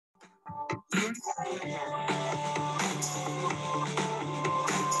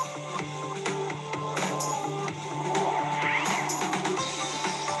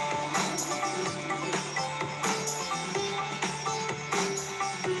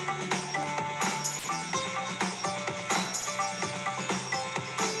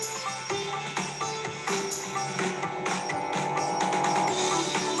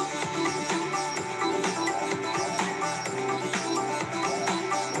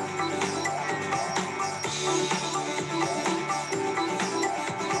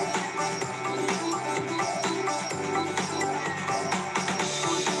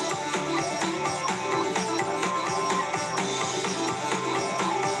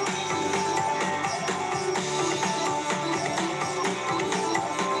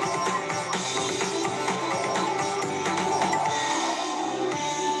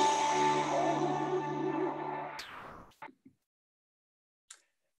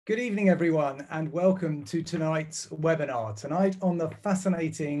Good evening, everyone, and welcome to tonight's webinar. Tonight on the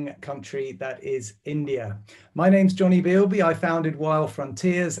fascinating country that is India. My name's Jonny Bealby. I founded Wild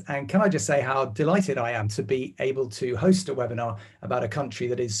Frontiers, and can I just say how delighted I am to be able to host a webinar about a country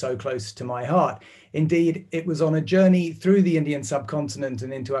that is so close to my heart. Indeed, it was on a journey through the Indian subcontinent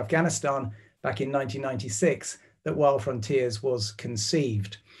and into Afghanistan back in 1996 that Wild Frontiers was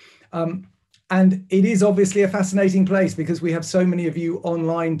conceived. And it is obviously a fascinating place because we have so many of you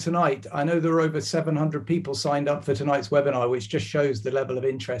online tonight. I know there are over 700 people signed up for tonight's webinar, which just shows the level of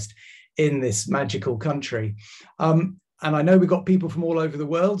interest in this magical country. And I know we've got people from all over the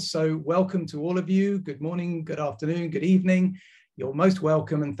world, so welcome to all of you. Good morning, good afternoon, good evening. You're most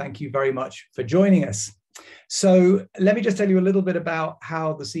welcome, and thank you very much for joining us. So let me just tell you a little bit about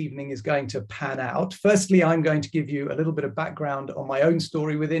how this evening is going to pan out. Firstly, I'm going to give you a little bit of background on my own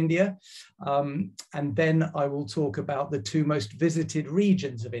story with India, and then I will talk about the two most visited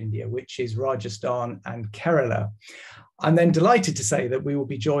regions of India, which is Rajasthan and Kerala. I'm then delighted to say that we will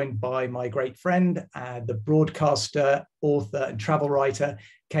be joined by my great friend, the broadcaster, author and travel writer,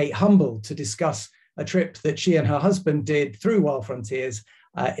 Kate Humble, to discuss a trip that she and her husband did through Wild Frontiers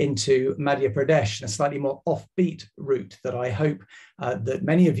into Madhya Pradesh, a slightly more offbeat route that I hope that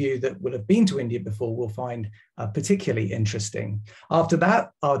many of you that will have been to India before will find particularly interesting. After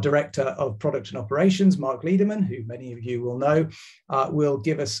that, our Director of Product and Operations, Mark Liederman, who many of you will know, will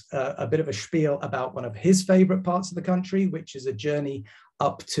give us a bit of a spiel about one of his favorite parts of the country, which is a journey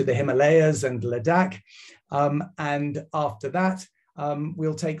up to the Himalayas and Ladakh. And after that,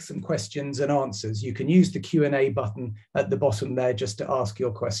 we'll take some questions and answers. You can use the Q&A button at the bottom there just to ask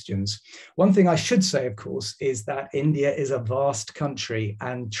your questions. One thing I should say, of course, is that India is a vast country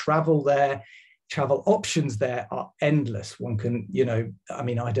and travel options there are endless. One can, I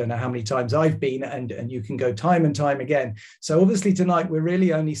mean, I don't know how many times I've been, and you can go time and time again. So obviously tonight we're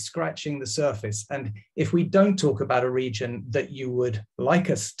really only scratching the surface. And if we don't talk about a region that you would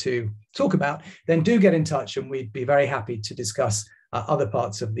like us to talk about, then do get in touch and we'd be very happy to discuss other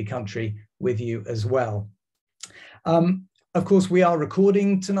parts of the country with you as well. Of course, we are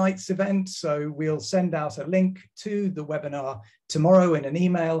recording tonight's event, so we'll send out a link to the webinar tomorrow in an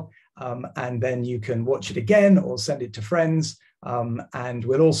email, and then you can watch it again or send it to friends. And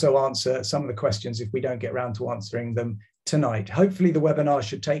we'll also answer some of the questions if we don't get around to answering them tonight. Hopefully the webinar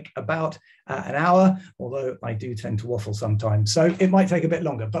should take about an hour, although I do tend to waffle sometimes. So it might take a bit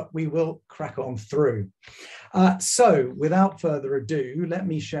longer, but we will crack on through. So without further ado, let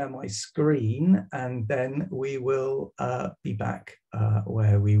me share my screen and then we will be back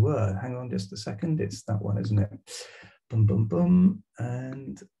where we were. Hang on just a second. It's that one, isn't it? Boom, boom, boom.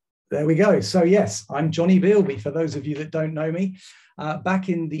 And there we go. So yes, I'm Jonny Bealby, for those of you that don't know me. Back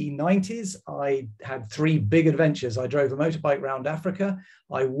in the 90s, I had three big adventures. I drove a motorbike around Africa.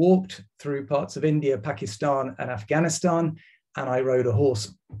 I walked through parts of India, Pakistan, and Afghanistan. And I rode a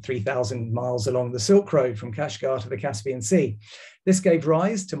horse 3,000 miles along the Silk Road from Kashgar to the Caspian Sea. This gave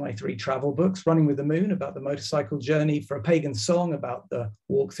rise to my three travel books, Running with the Moon, about the motorcycle journey, For a Pagan Song, about the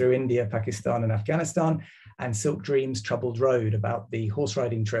walk through India, Pakistan, and Afghanistan, and Silk Dreams, Troubled Road, about the horse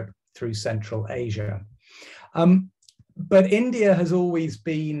riding trip through Central Asia. But India has always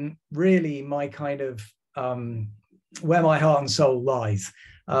been really my kind of where my heart and soul lies.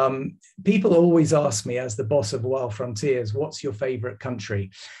 People always ask me, as the boss of Wild Frontiers, what's your favorite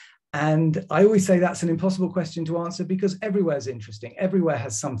country? And I always say that's an impossible question to answer because everywhere is interesting. Everywhere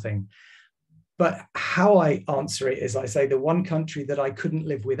has something. But how I answer it is I say the one country that I couldn't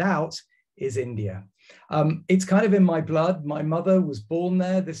live without is India. It's kind of in my blood. My mother was born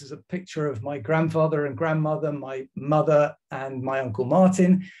there. This is a picture of my grandfather and grandmother, my mother and my Uncle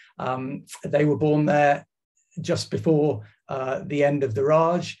Martin. They were born there just before the end of the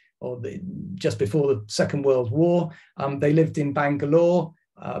Raj. just before the Second World War. They lived in Bangalore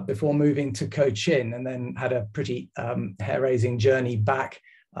before moving to Cochin, and then had a pretty hair-raising journey back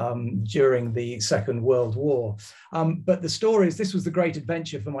during the Second World War. But the stories, this was the great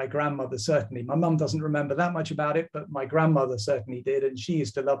adventure for my grandmother, certainly. My mum doesn't remember that much about it, but my grandmother certainly did, and she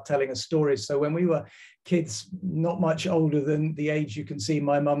used to love telling us stories. So when we were kids, not much older than the age you can see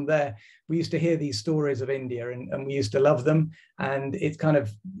my mum there, we used to hear these stories of India, and we used to love them. And it kind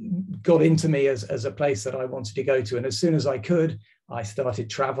of got into me as a place that I wanted to go to. And as soon as I could, I started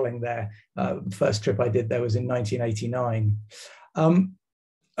traveling there. First trip I did there was in 1989.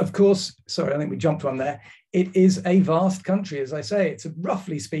 Of course, sorry, I think we jumped one there. It is a vast country, as I say. It's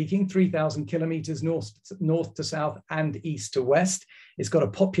roughly speaking 3,000 kilometers north to south and east to west. It's got a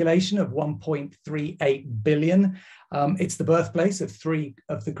population of 1.38 billion. It's the birthplace of three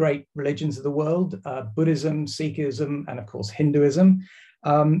of the great religions of the world, Buddhism, Sikhism, and of course, Hinduism.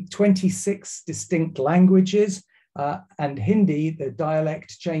 26 distinct languages. And Hindi, the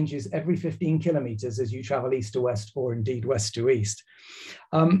dialect changes every 15 kilometers as you travel east to west, or indeed west to east.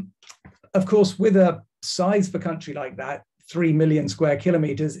 Of course, with a size of a country like that, 3 million square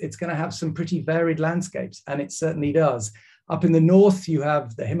kilometers, it's going to have some pretty varied landscapes, and it certainly does. Up in the north, you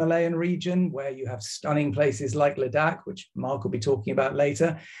have the Himalayan region, where you have stunning places like Ladakh, which Mark will be talking about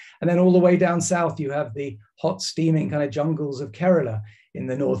later. And then all the way down south, you have the hot, steaming kind of jungles of Kerala. In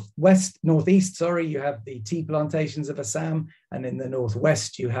the northeast, you have the tea plantations of Assam, and in the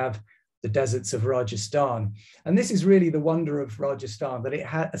northwest, you have the deserts of Rajasthan. And this is really the wonder of Rajasthan, that it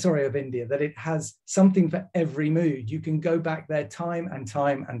has, of India, that it has something for every mood. You can go back there time and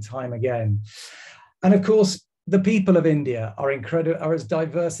time and time again. And of course, the people of India are as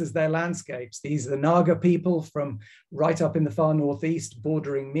diverse as their landscapes. These are the Naga people from right up in the far northeast,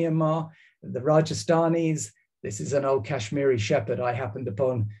 bordering Myanmar, the Rajasthanis. This is an old Kashmiri shepherd I happened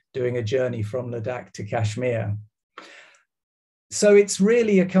upon doing a journey from Ladakh to Kashmir. So it's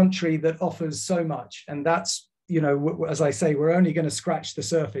really a country that offers so much. And that's, as I say, we're only going to scratch the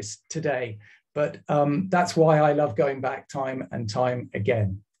surface today, but that's why I love going back time and time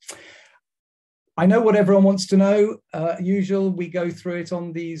again. I know what everyone wants to know. Usual, we go through it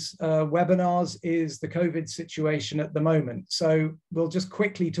on these webinars, is the COVID situation at the moment. So we'll just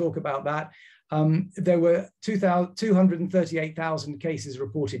quickly talk about that. There were 238,000 cases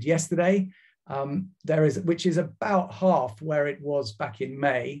reported yesterday, which is about half where it was back in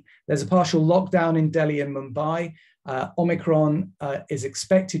May. There's a partial lockdown in Delhi and Mumbai. Omicron is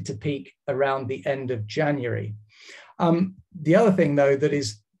expected to peak around the end of January. The other thing, though, that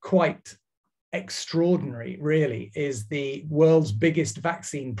is quite extraordinary, really, is the world's biggest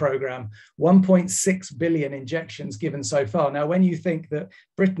vaccine program. 1.6 billion injections given so far. Now, when you think that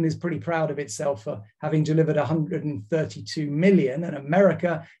Britain is pretty proud of itself for having delivered 132 million, and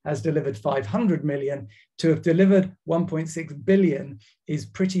America has delivered 500 million, to have delivered 1.6 billion is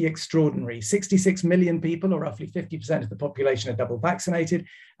pretty extraordinary. 66 million people, or roughly 50% of the population, are double vaccinated,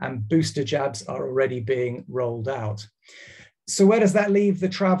 and booster jabs are already being rolled out. So where does that leave the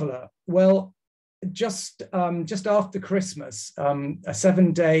traveler? Well, just after Christmas, a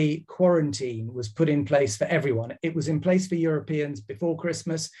 7-day quarantine was put in place for everyone. It was in place for Europeans before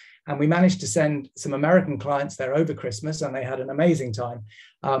Christmas, and we managed to send some American clients there over Christmas, and they had an amazing time.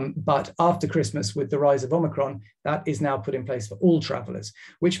 But after Christmas, with the rise of Omicron, that is now put in place for all travelers,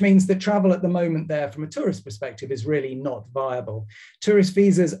 which means that travel at the moment there from a tourist perspective is really not viable. Tourist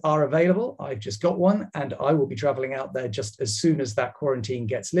visas are available. I've just got one, and I will be traveling out there just as soon as that quarantine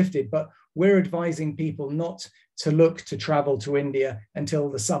gets lifted. But we're advising people not to look to travel to India until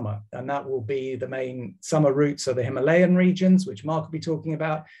the summer. And that will be the main summer routes are the Himalayan regions, which Mark will be talking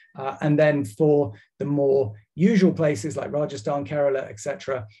about. And then for the more usual places like Rajasthan, Kerala,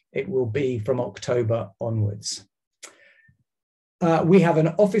 etc., it will be from October onwards. We have an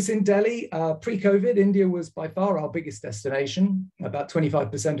office in Delhi. Pre-COVID, India was by far our biggest destination. About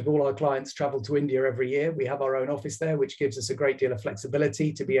 25% of all our clients travel to India every year. We have our own office there, which gives us a great deal of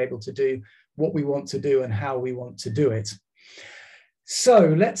flexibility to be able to do what we want to do and how we want to do it.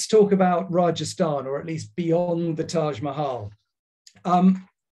 So let's talk about Rajasthan, or at least beyond the Taj Mahal.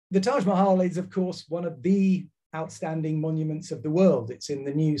 The Taj Mahal is, of course, one of the outstanding monuments of the world. It's in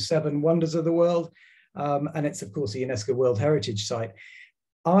the new 7 Wonders of the World. And it's, of course, a UNESCO World Heritage Site.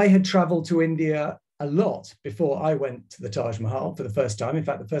 I had traveled to India a lot before I went to the Taj Mahal for the first time. In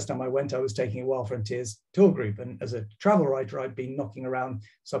fact, the first time I went, I was taking a Wild Frontiers tour group. And as a travel writer, I'd been knocking around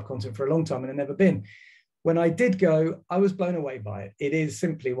subcontinent for a long time and had never been. When I did go, I was blown away by it. It is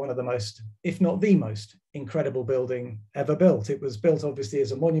simply one of the most, if not the most, incredible building ever built. It was built, obviously,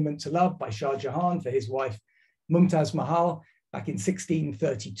 as a monument to love by Shah Jahan for his wife, Mumtaz Mahal. back in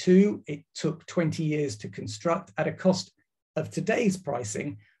 1632. It took 20 years to construct at a cost of today's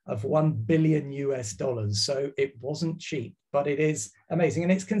pricing of $1 billion US. So it wasn't cheap, but it is amazing.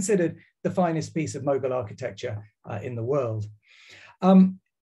 And it's considered the finest piece of Mughal architecture in the world. And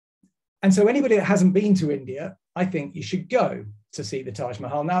so anybody that hasn't been to India, I think you should go to see the Taj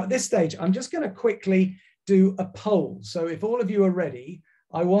Mahal. Now, at this stage, I'm just going to quickly do a poll. So if all of you are ready,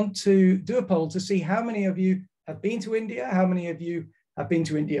 I want to do a poll to see how many of you have been to India, how many of you have been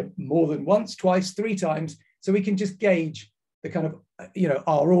to India more than once, twice, 3 times, so we can just gauge the kind of,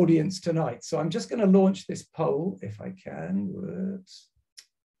 our audience tonight. So I'm just going to launch this poll if I can. Whoops.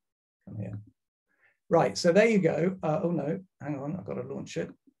 Come here. Right, so there you go. Oh no, hang on, I've got to launch it.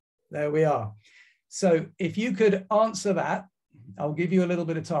 There we are. So if you could answer that, I'll give you a little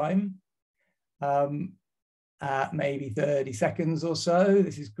bit of time, maybe 30 seconds or so.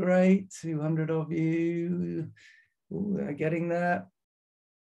 This is great. 200 of you. Ooh, they're getting there.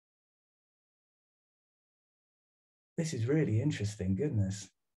 This is really interesting, goodness.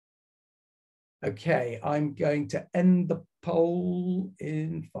 Okay, I'm going to end the poll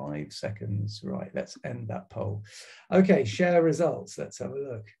in 5 seconds. Right, let's end that poll. Okay, share results. Let's have a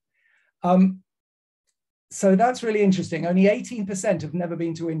look. So that's really interesting. Only 18% have never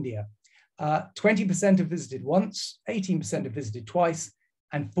been to India. 20% have visited once, 18% have visited twice,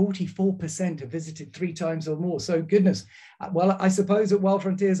 and 44% have visited 3 times or more. So goodness, well, I suppose at Wild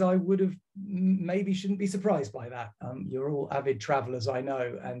Frontiers, I would have maybe shouldn't be surprised by that. You're all avid travelers, I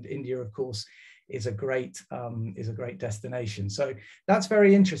know, and India, of course, is a great destination. So that's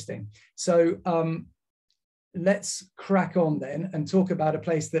very interesting. So let's crack on then and talk about a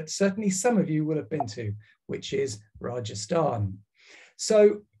place that certainly some of you will have been to, which is Rajasthan.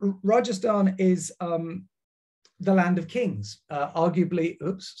 So Rajasthan is the land of kings, arguably,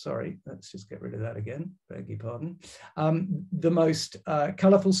 oops, sorry, let's just get rid of that again, beg your pardon. The most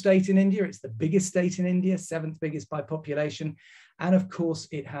colorful state in India. It's the biggest state in India, 7th biggest by population. And of course,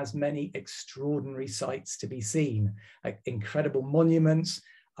 it has many extraordinary sights to be seen, like incredible monuments.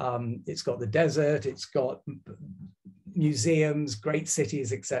 It's got the desert, it's got museums, great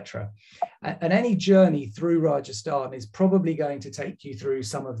cities, etc. And any journey through Rajasthan is probably going to take you through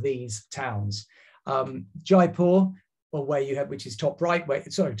some of these towns. Jaipur, or where you have, which is top right,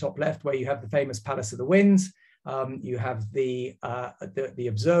 top left, where you have the famous Palace of the Winds. You have the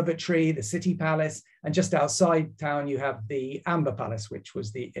observatory, the city palace, and just outside town you have the Amber Palace, which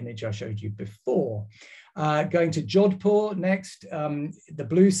was the image I showed you before. Going to Jodhpur next, the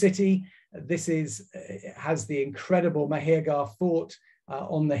Blue City. This has the incredible Mehergarh Fort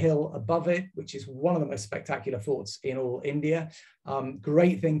on the hill above it, which is one of the most spectacular forts in all India.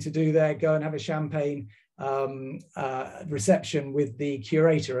 Great thing to do there. Go and have a champagne reception with the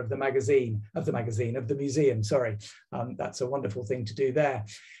curator of the museum. Sorry, that's a wonderful thing to do there.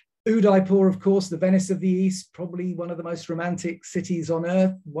 Udaipur, of course, the Venice of the East, probably one of the most romantic cities on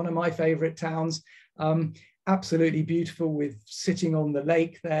earth, one of my favorite towns. Absolutely beautiful, with sitting on the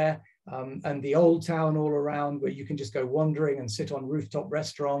lake there, and the old town all around, where you can just go wandering and sit on rooftop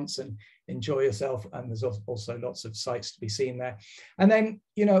restaurants and enjoy yourself. And there's also lots of sights to be seen there. And then,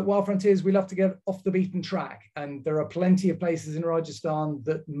 at Wild Frontiers, we love to get off the beaten track. And there are plenty of places in Rajasthan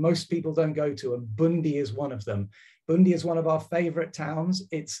that most people don't go to. And Bundi is one of them. Bundi is one of our favorite towns.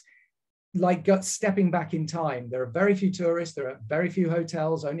 It's like stepping back in time. There are very few tourists. There are very few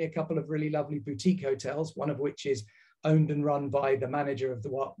hotels, only a couple of really lovely boutique hotels, one of which is owned and run by the manager of the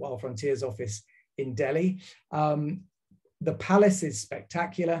Wild Frontiers office in Delhi. The palace is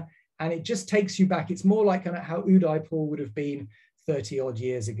spectacular, and it just takes you back. It's more like how Udaipur would have been 30 odd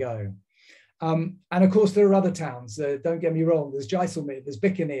years ago. And of course, there are other towns. Don't get me wrong. There's Jaisalmer, there's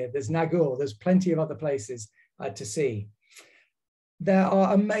Bikaner, there's Nagaur. There's plenty of other places to see. There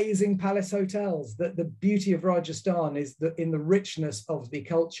are amazing palace hotels. The beauty of Rajasthan is in the richness of the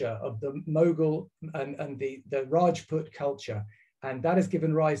culture of the Mughal and the Rajput culture. And that has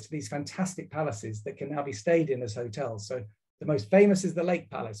given rise to these fantastic palaces that can now be stayed in as hotels. So the most famous is the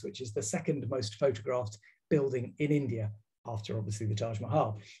Lake Palace, which is the 2nd most photographed building in India, after obviously the Taj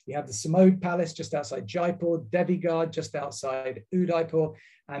Mahal. You have the Samod Palace just outside Jaipur, Devigarh just outside Udaipur,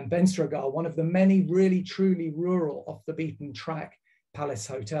 and Bensragarh, one of the many really truly rural, off the beaten track palace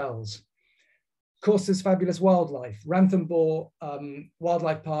hotels. Of course, there's fabulous wildlife. Ranthambore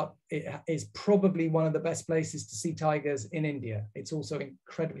Wildlife Park is probably one of the best places to see tigers in India. It's also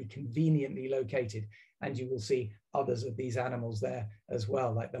incredibly conveniently located, and you will see others of these animals there as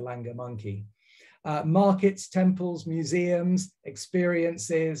well, like the langur monkey. Markets, temples, museums,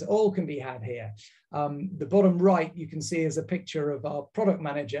 experiences, all can be had here. The bottom right, you can see is a picture of our product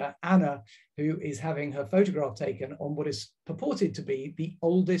manager, Anna, who is having her photograph taken on what is purported to be the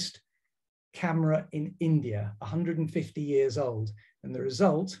oldest camera in India, 150 years old. And the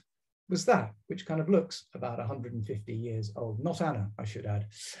result was that, which kind of looks about 150 years old. Not Anna, I should add.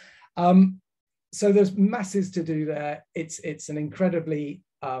 So there's masses to do there. It's an incredibly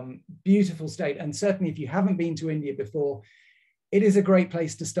beautiful state. And certainly if you haven't been to India before, it is a great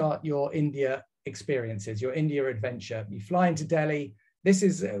place to start your India experiences, your India adventure. You fly into Delhi. This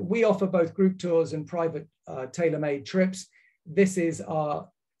is, we offer both group tours and private tailor-made trips. This is our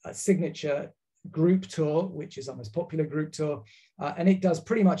signature group tour, which is our most popular group tour. And it does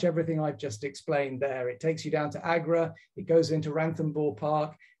pretty much everything I've just explained there. It takes you down to Agra, it goes into Ranthambore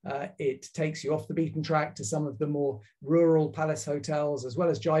Park, it takes you off the beaten track to some of the more rural palace hotels, as well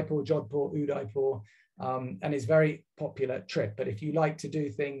as Jaipur, Jodhpur, Udaipur, and it's a very popular trip. But if you like to do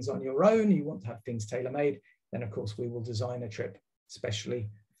things on your own, you want to have things tailor-made, then of course we will design a trip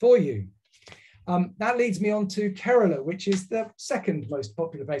especially for you. That leads me on to Kerala, which is the second most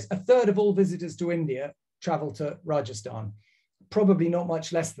popular place. A third of all visitors to India travel to Rajasthan. Probably not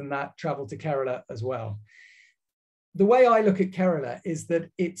much less than that travel to Kerala as well. The way I look at Kerala is that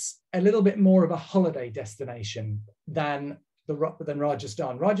it's a little bit more of a holiday destination than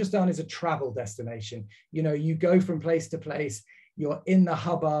Rajasthan. Rajasthan is a travel destination. You know, you go from place to place, you're in the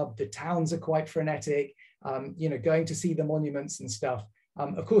hubbub, the towns are quite frenetic, you know, going to see the monuments and stuff.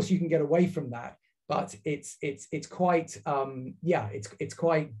 Of course, you can get away from that, but it's quite it's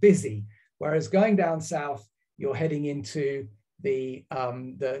quite busy. Whereas going down south, you're heading into the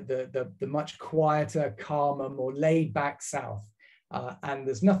much quieter, calmer, more laid back south, and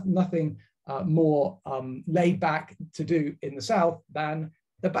there's nothing more laid back to do in the south than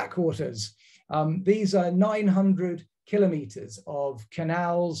the backwaters. These are 900 kilometers of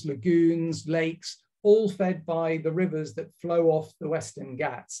canals, lagoons, lakes, all fed by the rivers that flow off the Western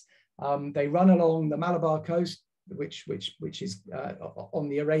Ghats. They run along the Malabar coast, which is on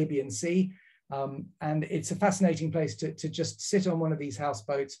the Arabian Sea. And it's a fascinating place to just sit on one of these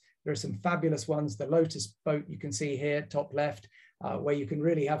houseboats. There are some fabulous ones. The Lotus boat you can see here, top left, where you can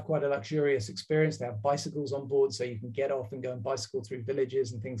really have quite a luxurious experience. They have bicycles on board, so you can get off and go and bicycle through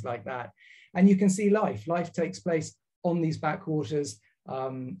villages and things like that. And you can see life. Life takes place on these backwaters.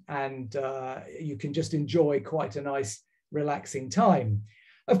 And you can just enjoy quite a nice, relaxing time.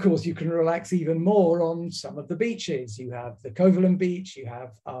 Of course, you can relax even more on some of the beaches. You have the Kovalam beach, you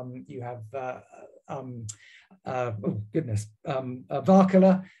have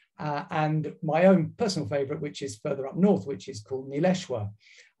Varkala, and my own personal favorite, which is further up north, which is called Nileshwar.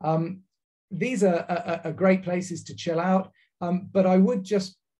 These are great places to chill out, but I would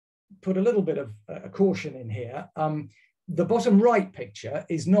just put a little bit of a caution in here. The bottom right picture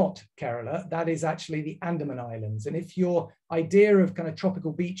is not Kerala, that is actually the Andaman Islands. And if your idea of kind of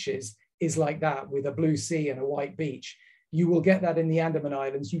tropical beaches is like that, with a blue sea and a white beach, you will get that in the Andaman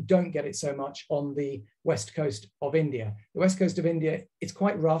Islands. You don't get it so much on the west coast of India. The west coast of India, it's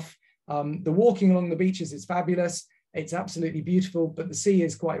quite rough. The walking along the beaches is fabulous. It's absolutely beautiful, but the sea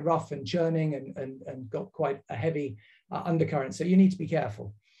is quite rough and churning and got quite a heavy undercurrent. So you need to be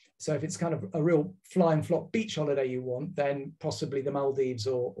careful. So if it's kind of a real fly and flop beach holiday you want, then possibly the Maldives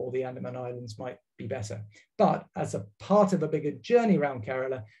or the Andaman Islands might be better. But as a part of a bigger journey around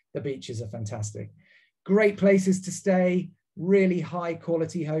Kerala, the beaches are fantastic. Great places to stay, really high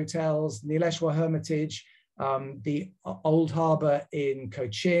quality hotels, Nileshwar Hermitage, the old harbour in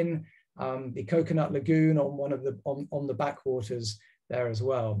Cochin, the Coconut Lagoon on the backwaters there as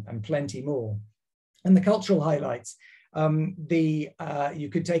well, and plenty more. And the cultural highlights. You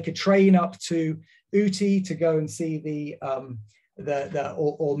could take a train up to Ooty to go and see or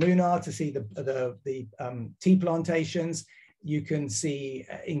Munnar to see the tea plantations. You can see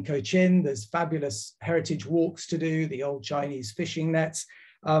in Cochin, there's fabulous heritage walks to do, the old Chinese fishing nets,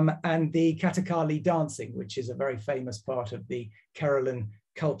 and the Kathakali dancing, which is a very famous part of the Keralan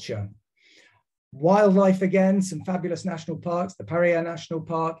culture. Wildlife again, some fabulous national parks, the Periyar National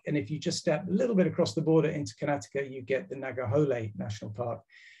Park, and if you just step a little bit across the border into Karnataka, you get the Nagahole National Park.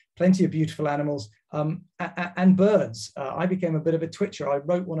 Plenty of beautiful animals and birds. I became a bit of a twitcher. I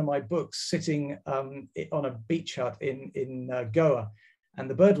wrote one of my books sitting on a beach hut in Goa, and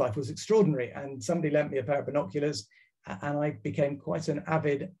the bird life was extraordinary. And somebody lent me a pair of binoculars, and I became quite an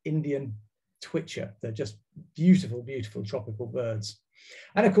avid Indian twitcher. They're just beautiful, beautiful tropical birds.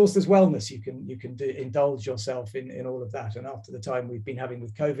 And of course, there's wellness. You can indulge yourself in all of that. And after the time we've been having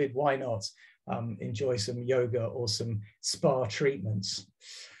with COVID, why not enjoy some yoga or some spa treatments?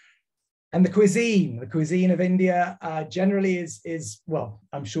 And the cuisine of India generally is, well,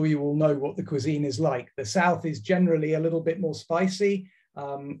 I'm sure you all know what the cuisine is like. The south is generally a little bit more spicy,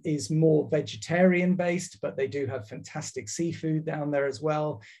 is more vegetarian based, but they do have fantastic seafood down there as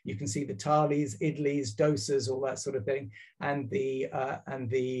well. You can see the thalis, idlis, dosas, all that sort of thing, and the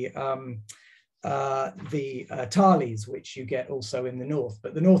thalis, which you get also in the north.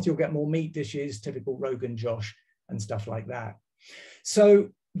 But the north, you'll get more meat dishes, typical Rogan Josh and stuff like that. So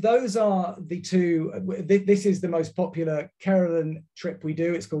those are the two. This is the most popular Keralan trip we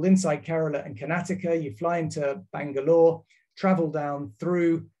do. It's called Inside Kerala and Karnataka. You fly into Bangalore, travel down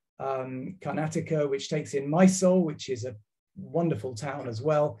through Karnataka, which takes in Mysore, which is a wonderful town as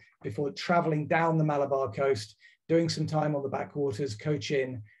well, before traveling down the Malabar coast, doing some time on the backwaters,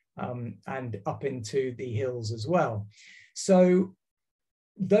 Cochin, and up into the hills as well. So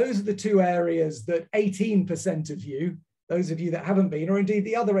those are the two areas that 18% of you, those of you that haven't been, or indeed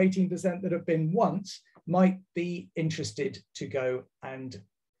the other 18% that have been once, might be interested to go and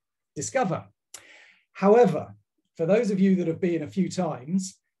discover. However, for those of you that have been a few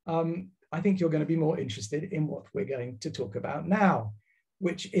times, I think you're going to be more interested in what we're going to talk about now,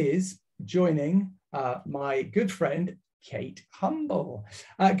 which is joining my good friend, Kate Humble.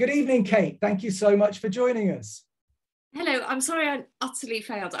 Good evening, Kate. Thank you so much for joining us. Hello, I'm sorry I utterly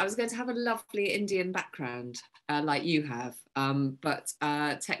failed. I was going to have a lovely Indian background like you have, but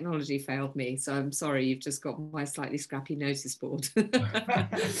technology failed me. So I'm sorry, you've just got my slightly scrappy notice board. Kate,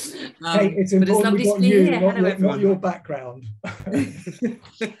 it's important we got you, not your background.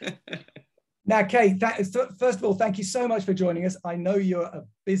 Now, Kate, first of all, thank you so much for joining us. I know you're a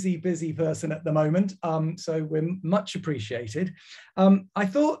busy person at the moment, so we're much appreciated. I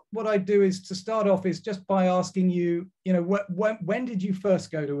thought what I'd do is to start off is just by asking you, when did you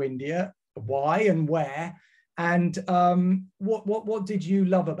first go to India? Why and where? And what did you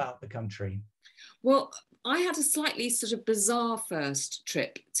love about the country? Well, I had a slightly sort of bizarre first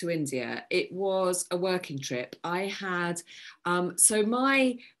trip to India. It was a working trip. I had, so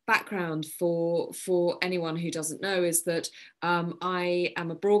my background for anyone who doesn't know is that I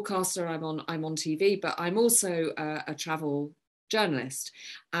am a broadcaster. I'm on TV, but I'm also a travel journalist,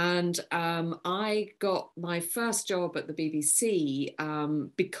 and I got my first job at the BBC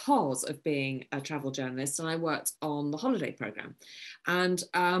because of being a travel journalist, and I worked on the holiday programme, and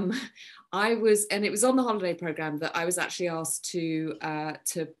it was on the holiday programme that I was actually asked to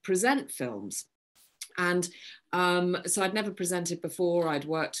present films. And so I'd never presented before. I'd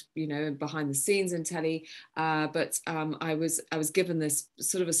worked, behind the scenes in telly, but I was given this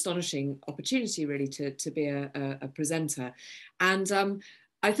sort of astonishing opportunity, really, to be a presenter. And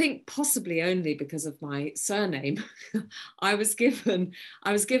I think possibly only because of my surname, I was given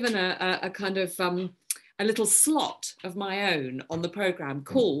a kind of a little slot of my own on the programme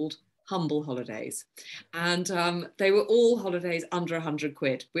called Humble Holidays, and they were all holidays under 100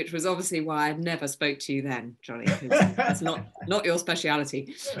 quid, which was obviously why I never spoke to you then, Jonny, because it's not your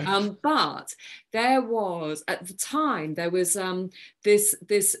speciality. But there was, at the time, there was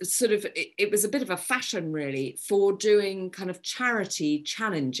this sort of, it was a bit of a fashion, really, for doing kind of charity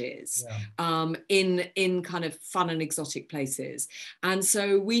challenges, in kind of fun and exotic places. And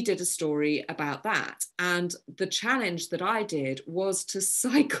so we did a story about that, and the challenge that I did was to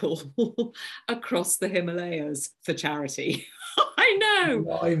cycle across the Himalayas for charity. I know.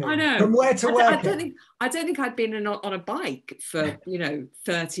 From where to where? I don't think I'd been on a bike for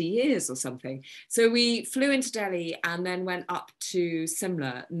 30 years or something. So we flew into Delhi and then went up to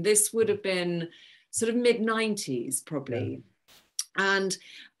Simla. And this would have been sort of mid-90s probably. Yeah. And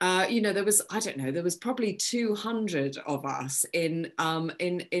there was probably 200 of us in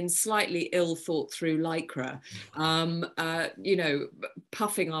slightly ill thought through lycra,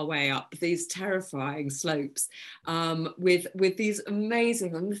 puffing our way up these terrifying slopes, with these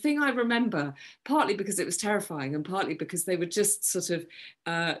amazing. And the thing I remember, partly because it was terrifying and partly because they were just sort of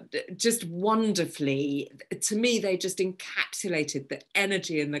just wonderfully, to me, they just encapsulated the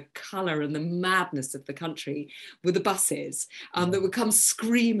energy and the colour and the madness of the country, with the buses that would come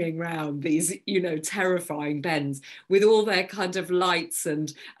screaming round these, terrifying bends with all their kind of lights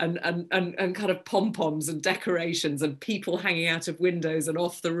and kind of pom-poms and decorations and people hanging out of windows and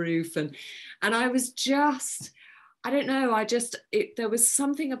off the roof. And I was just, I don't know, there was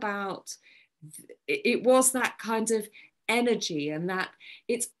something about, it was that kind of energy, and that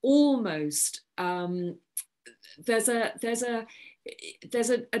it's almost, there's a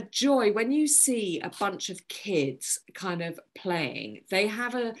joy when you see a bunch of kids kind of playing. They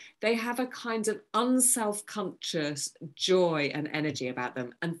have a kind of unself-conscious joy and energy about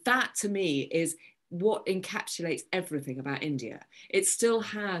them, and that to me is what encapsulates everything about India. It still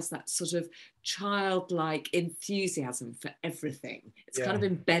has that sort of childlike enthusiasm for everything. It's kind of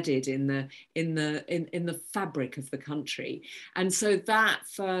embedded in the fabric of the country. And so that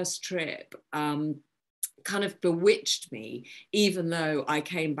first trip kind of bewitched me, even though I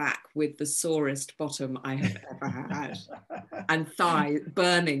came back with the sorest bottom I have ever had and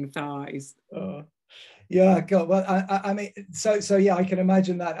burning thighs. Yeah, God. Well, I mean, so yeah, I can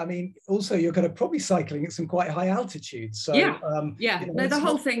imagine that. I mean, also you're kind of probably cycling at some quite high altitudes. So yeah. You know, no, the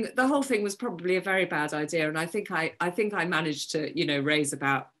whole thing was probably a very bad idea, and I think I managed to, you know, raise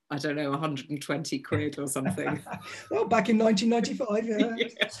about, I don't know, 120 quid or something. Well, back in 1995.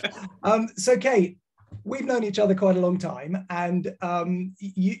 Yeah. So Kate, we've known each other quite a long time, and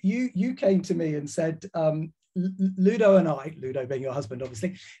you came to me and said, Ludo and I, Ludo being your husband,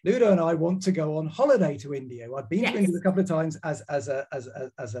 obviously, Ludo and I want to go on holiday to India. I've been to India a couple of times as a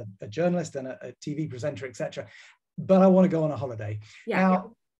journalist and a TV presenter, etc. But I want to go on a holiday.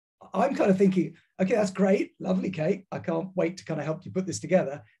 Now, I'm kind of thinking, okay, that's great, lovely, Kate. I can't wait to kind of help you put this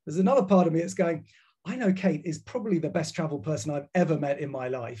together. There's another part of me that's going, I know Kate is probably the best travel person I've ever met in my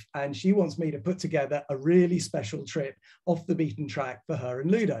life, and she wants me to put together a really special trip off the beaten track for her and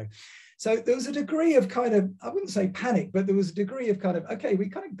Ludo. So there was a degree of kind of, I wouldn't say panic, but there was a degree of kind of, okay, we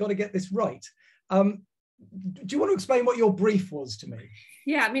kind of got to get this right. Do you want to explain what your brief was to me?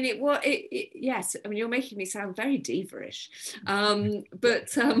 Yeah, I mean, yes, I mean, you're making me sound very diva-ish.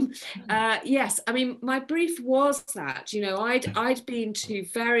 Yes, I mean, my brief was that, you know, I'd been to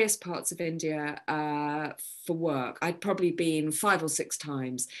various parts of India for work. I'd probably been 5 or 6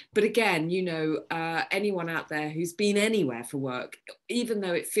 times. But again, you know, anyone out there who's been anywhere for work, even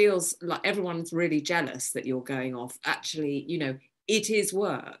though it feels like everyone's really jealous that you're going off, actually, you know, it is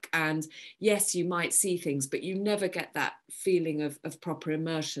work. And yes, you might see things, but you never get that feeling of proper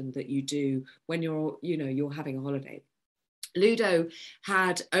immersion that you do when you're, you know, you're having a holiday. Ludo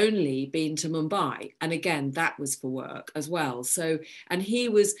had only been to Mumbai, and again, that was for work as well. So, and he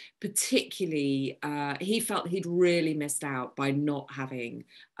was particularly, he felt he'd really missed out by not having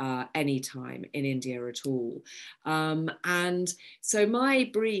any time in India at all. And so my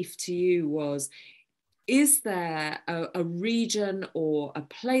brief to you was, is there a region or a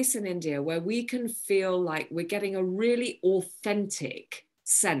place in India where we can feel like we're getting a really authentic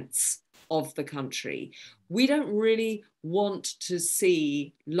sense of the country? We don't really want to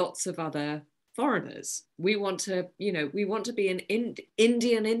see lots of other foreigners. We want to, you know, we want to be in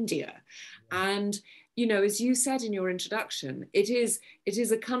Indian India. And, you know, as you said in your introduction, it is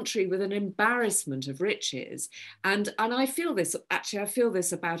a country with an embarrassment of riches. And I feel this, actually, I feel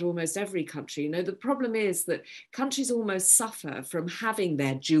this about almost every country. You know, the problem is that countries almost suffer from having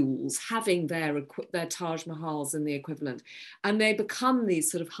their jewels, having their Taj Mahals and the equivalent, and they become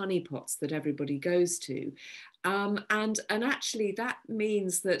these sort of honeypots that everybody goes to. And actually that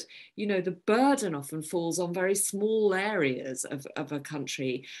means that, you know, the burden often falls on very small areas of a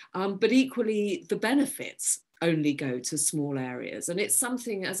country, but equally the benefits only go to small areas. And it's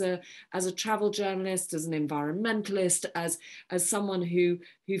something as a travel journalist, as an environmentalist, as someone who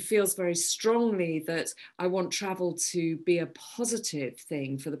feels very strongly that I want travel to be a positive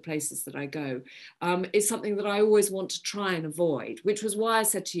thing for the places that I go, is something that I always want to try and avoid, which was why I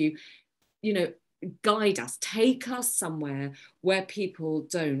said to you, you know, guide us, take us somewhere where people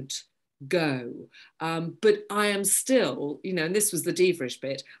don't go. But I am still, you know, and this was the diva-ish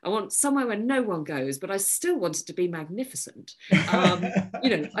bit, I want somewhere where no one goes, but I still want it to be magnificent. You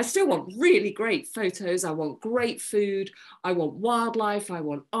know, I still want really great photos. I want great food. I want wildlife. I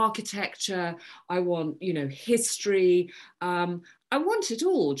want architecture. I want, you know, history. I want it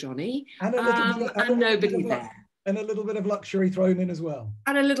all, Jonny. And nobody there. And a little bit of luxury thrown in as well.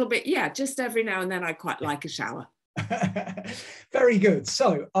 And a little bit, yeah, just every now and then I quite like a shower. Very good.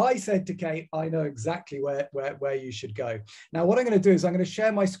 So I said to Kate, I know exactly where you should go. Now, what I'm going to do is I'm going to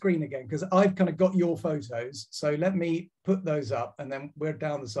share my screen again, because I've kind of got your photos. So let me put those up, and then we're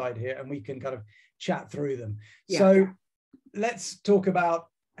down the side here and we can kind of chat through them. Yeah. So let's talk about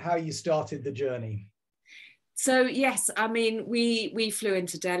how you started the journey. So yes, I mean, we flew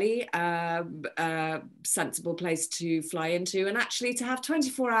into Delhi, sensible place to fly into, and actually to have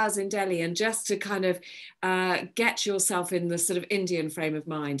 24 hours in Delhi and just to kind of get yourself in the sort of Indian frame of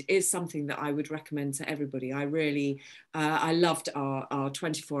mind is something that I would recommend to everybody. I really, I loved our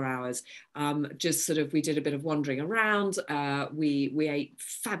 24 hours. Just sort of, we did a bit of wandering around. We ate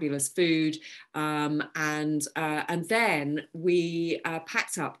fabulous food, and then we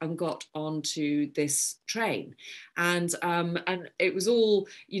packed up and got onto this train. And it was all,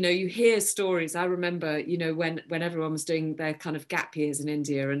 you know, you hear stories. I remember, you know, when everyone was doing their kind of gap years in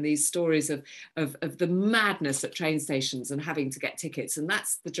India, and these stories of the madness at train stations and having to get tickets. And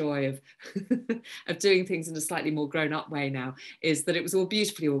that's the joy of of doing things in a slightly more grown up way now, is that it was all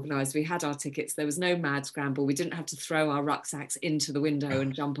beautifully organized. We had our tickets. There was no mad scramble. We didn't have to throw our rucksacks into the window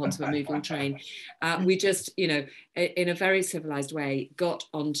and jump onto a moving train. We just, you know, in a very civilized way, got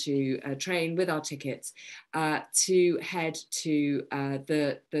onto a train with our tickets to head to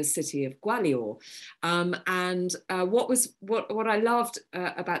the city of Gwalior. What I loved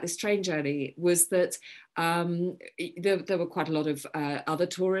about this train journey was that there were quite a lot of other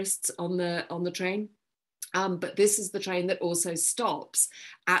tourists on the train. But this is the train that also stops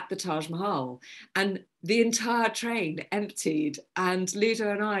at the Taj Mahal, and the entire train emptied, and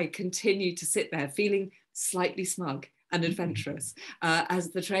Ludo and I continued to sit there feeling slightly smug and adventurous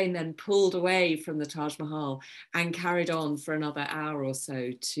as the train then pulled away from the Taj Mahal and carried on for another hour or so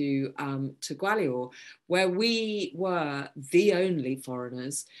to Gwalior, where we were the only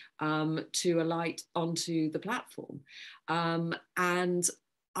foreigners to alight onto the platform. And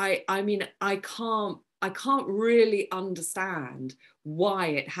I mean, I can't really understand why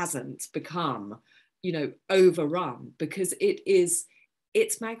it hasn't become, you know, overrun, because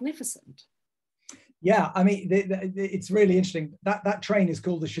it's magnificent. Yeah, I mean, it's really interesting. That train is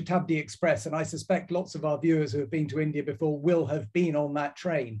called the Shatabdi Express, and I suspect lots of our viewers who have been to India before will have been on that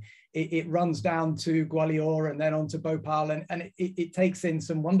train. It runs down to Gwalior and then on to Bhopal, and it takes in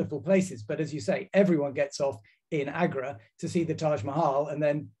some wonderful places. But as you say, everyone gets off in Agra to see the Taj Mahal, and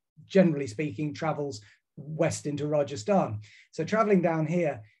then, generally speaking, travels west into Rajasthan. So traveling down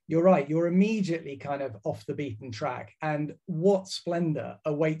here, you're right, you're immediately kind of off the beaten track. And what splendor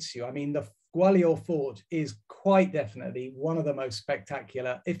awaits you. I mean, the Gwalior Fort is quite definitely one of the most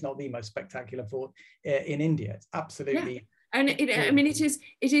spectacular, if not the most spectacular fort in India. It's absolutely. Yeah. And I mean, it is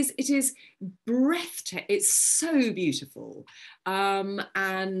breathtaking. It's so beautiful,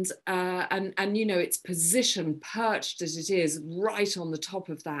 and you know, its position, perched as it is, right on the top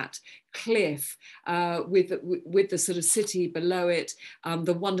of that cliff, with the sort of city below it,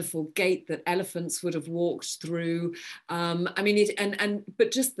 the wonderful gate that elephants would have walked through. I mean,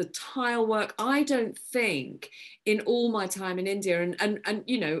 but just the tile work. I don't think in all my time in India, and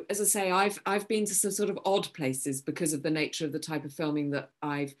you know, as I say, I've been to some sort of odd places because of the nature of the type of filming that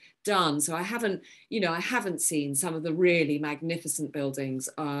I've done. So I haven't seen some of the really magnificent buildings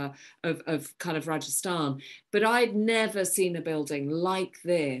of kind of Rajasthan, but I'd never seen a building like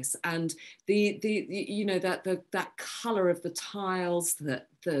this. And the you know, that color of the tiles, the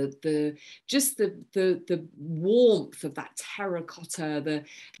warmth of that terracotta,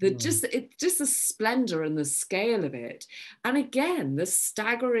 just the splendor and the scale of it. And again, the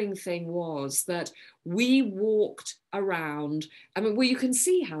staggering thing was that we walked around. I mean, well, you can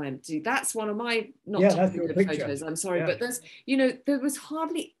see how empty. That's one of my not that's your good picture. photos. I'm sorry, Yeah. but there's, you know, there was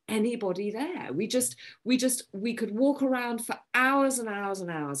hardly anybody there. We could walk around for hours and hours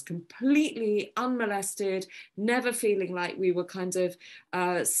and hours, completely unmolested, never feeling like we were kind of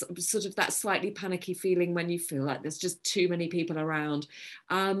sort of that slightly panicky feeling when you feel like there's just too many people around.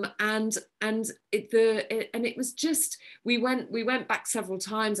 And it was just, we went back several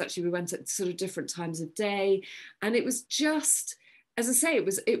times. Actually, we went at sort of different times of day, and it was just, as I say,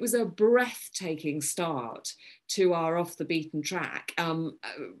 it was a breathtaking start to our off the beaten track.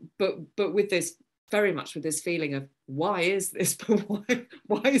 But with this, very much with this feeling of, why is this?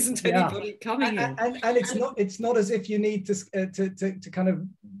 Why isn't anybody coming in? And it's not as if you need to kind of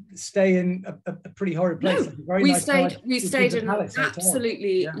stay in a pretty horrid place. No, we stayed in an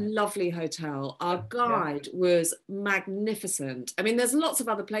absolutely lovely hotel. Our guide was magnificent. I mean, there's lots of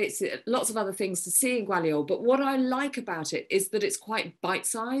other places, lots of other things to see in Gwalior, but what I like about it is that it's quite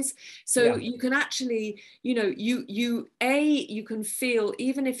bite-sized. So you can actually, you know, you can feel,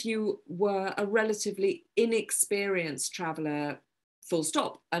 even if you were a relatively inexperienced traveler, full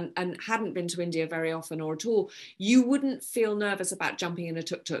stop, and hadn't been to India very often or at all, you wouldn't feel nervous about jumping in a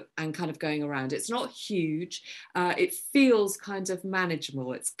tuk-tuk and kind of going around. It's not huge. It feels kind of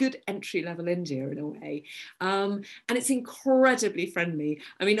manageable. It's good entry-level India in a way. And it's incredibly friendly.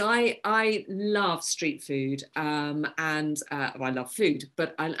 I mean, I love street food, and I love food,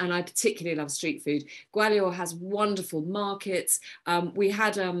 but I particularly love street food. Gwalior has wonderful markets. We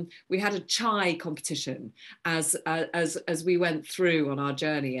had a chai competition as we went through, through on our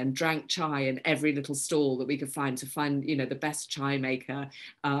journey and drank chai in every little stall that we could find you know, the best chai maker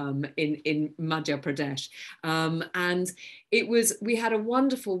in Madhya Pradesh. And we had a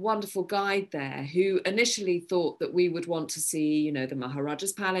wonderful, wonderful guide there who initially thought that we would want to see, you know, the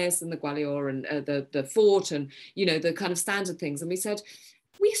Maharaja's palace and the Gwalior and the fort and, you know, the kind of standard things. And we said,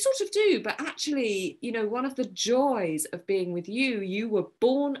 we sort of do, but actually, you know, one of the joys of being with you, you were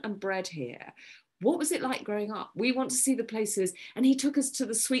born and bred here. What was it like growing up? We want to see the places. And he took us to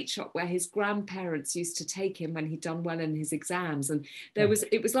the sweet shop where his grandparents used to take him when he'd done well in his exams. And it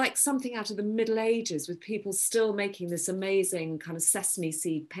was like something out of the Middle Ages, with people still making this amazing kind of sesame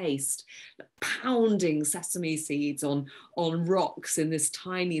seed paste, pounding sesame seeds on rocks in this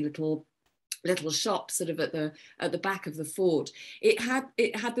tiny little shop sort of at the back of the fort. It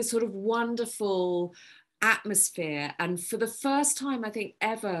had this sort of wonderful atmosphere, and for the first time I think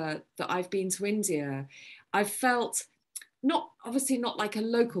ever that I've been to India, I felt obviously not like a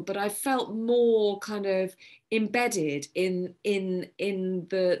local, but I felt more kind of embedded in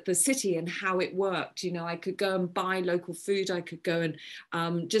the city and how it worked. You know, I could go and buy local food, I could go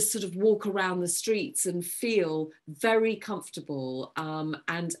and just sort of walk around the streets and feel very comfortable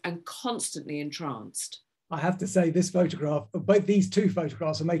and constantly entranced. I have to say, this photograph, both these two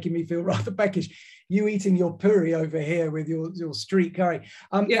photographs, are making me feel rather peckish. You eating your puri over here with your street curry.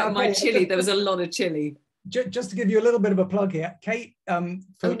 Yeah, my chili. There was a lot of chili. Just to give you a little bit of a plug here, Kate, you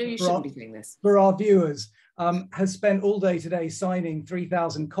shouldn't be doing this. For our viewers, has spent all day today signing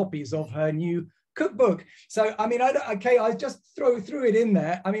 3,000 copies of her new cookbook. So, I mean, Kate, I just threw it in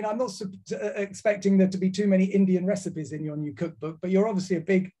there. I mean, I'm not expecting there to be too many Indian recipes in your new cookbook, but you're obviously a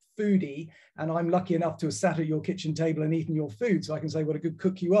big foodie, and I'm lucky enough to have sat at your kitchen table and eaten your food, so I can say what a good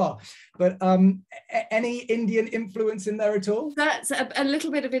cook you are. But any Indian influence in there at all? That's a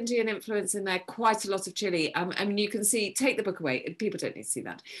little bit of Indian influence in there, quite a lot of chili. I mean, you can see, take the book away, people don't need to see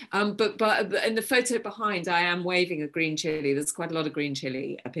that. But in the photo behind, I am waving a green chili. There's quite a lot of green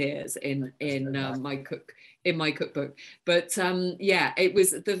chili appears in my cookbook. But yeah, it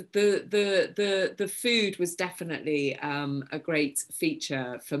was the food was definitely a great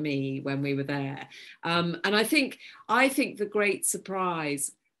feature for me when we were there. And I think the great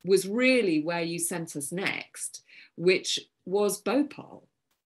surprise was really where you sent us next, which was Bhopal.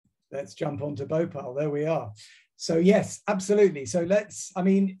 Let's jump on to Bhopal. There we are. So yes, absolutely. So I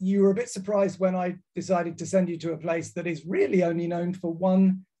mean, you were a bit surprised when I decided to send you to a place that is really only known for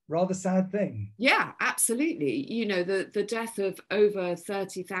one rather sad thing. Yeah, absolutely. You know, the death of over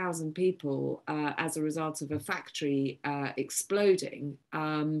 30,000 people as a result of a factory exploding.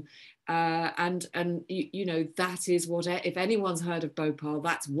 And you know, that is what, if anyone's heard of Bhopal,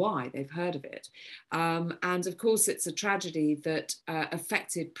 that's why they've heard of it. And of course, it's a tragedy that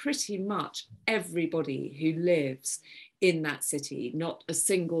affected pretty much everybody who lives in that city. Not a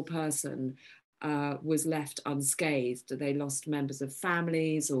single person was left unscathed. They lost members of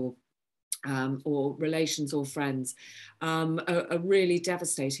families or relations or friends. A really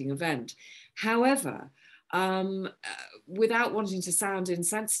devastating event. However, without wanting to sound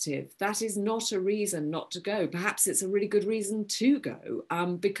insensitive, that is not a reason not to go. Perhaps it's a really good reason to go,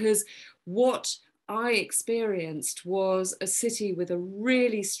 because what I experienced was a city with a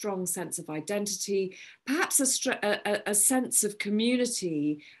really strong sense of identity, perhaps a sense of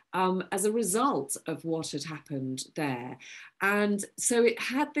community as a result of what had happened there. And so it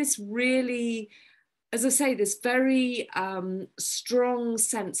had this really, as I say, this very strong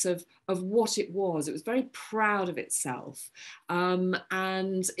sense of what it was. It was very proud of itself.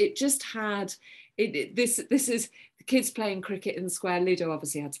 And it just had, this is the kids playing cricket in the square. Ludo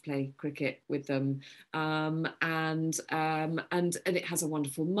obviously had to play cricket with them. And it has a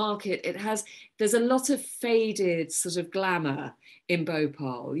wonderful market. There's a lot of faded sort of glamour in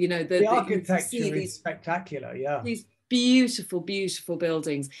Bhopal. You know, the architecture is spectacular, yeah. These beautiful, beautiful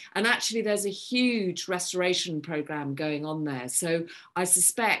buildings. And actually there's a huge restoration program going on there. So I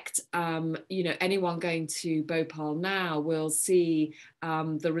suspect, you know, anyone going to Bhopal now will see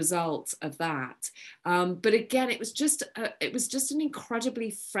the results of that. But again, it was just an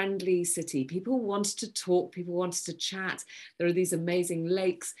incredibly friendly city. People wanted to talk, people wanted to chat. There are these amazing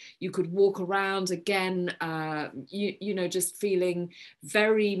lakes. You could walk around again, you know, just feeling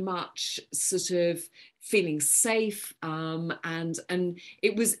very much sort of feeling safe, and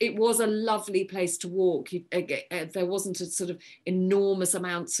it was a lovely place to walk. There wasn't a sort of enormous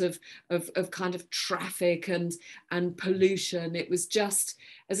amounts of kind of traffic and pollution. It was just,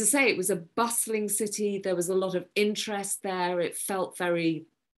 as I say, it was a bustling city. There was a lot of interest there. It felt very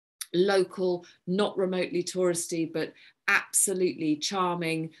local, not remotely touristy, but absolutely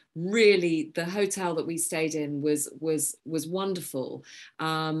charming. Really, the hotel that we stayed in was wonderful,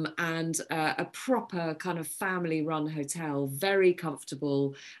 and a proper kind of family-run hotel, very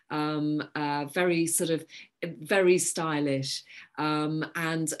comfortable, very sort of very stylish,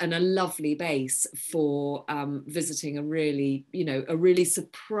 and a lovely base for visiting a really, a really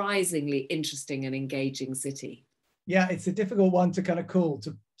surprisingly interesting and engaging city. Yeah, it's a difficult one to kind of call,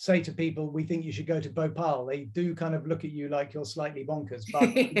 to say to people, we think you should go to Bhopal. They do kind of look at you like you're slightly bonkers, but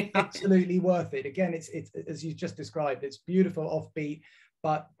absolutely worth it. Again, it's as you just described, it's beautiful, offbeat,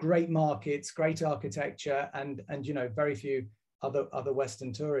 but great markets, great architecture, and very few other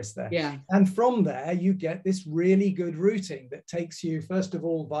Western tourists there. Yeah. And from there, you get this really good routing that takes you, first of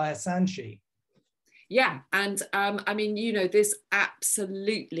all, via Sanchi. Yeah, and I mean, this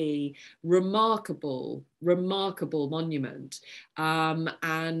absolutely remarkable monument, and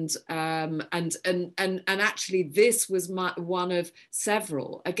actually, this was one of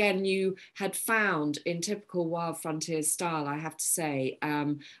several. Again, you had found, in typical Wild Frontiers style, I have to say,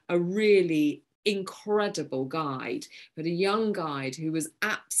 a really incredible guide, but a young guide who was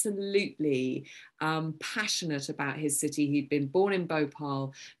absolutely passionate about his city. He'd been born in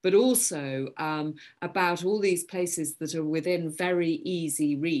Bhopal, but also about all these places that are within very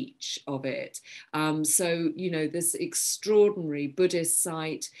easy reach of it. So, this extraordinary Buddhist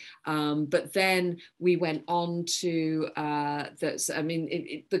site, but then we went on to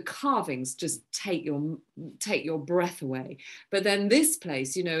the carvings just take your breath away. But then this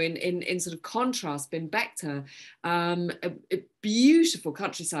place, in sort of contrast, Bimbekta, a beautiful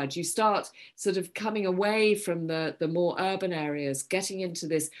countryside. You start sort of coming away from the more urban areas, getting into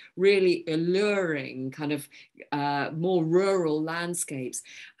this really alluring kind of more rural landscapes,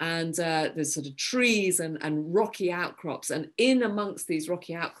 and there's sort of trees and rocky outcrops, and in amongst these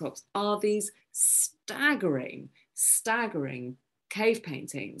rocky outcrops are these staggering cave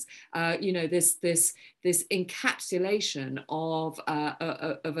paintings, this encapsulation of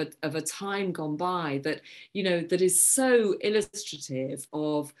a time gone by that that is so illustrative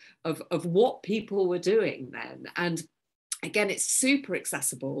of what people were doing then. And again, it's super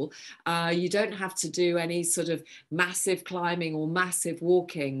accessible. You don't have to do any sort of massive climbing or massive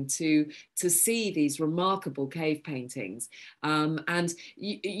walking to see these remarkable cave paintings. And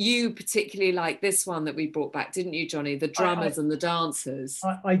you particularly like this one that we brought back, didn't you, Jonny? The drummers and the dancers.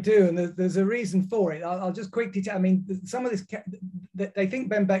 I do, and there's a reason for it. I'll just quickly tell. I mean, some of this, they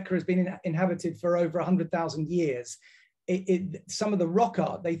think Bembeka has been inhabited for over 100,000 years. Some of the rock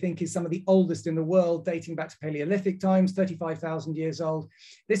art they think is some of the oldest in the world, dating back to Paleolithic times, 35,000 years old.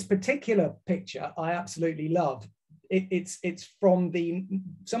 This particular picture I absolutely love. It's from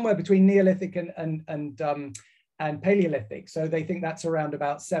somewhere between Neolithic and Paleolithic, so they think that's around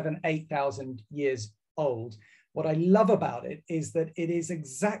about 8,000 years old. What I love about it is that it is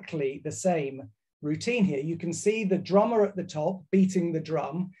exactly the same routine here. You can see the drummer at the top beating the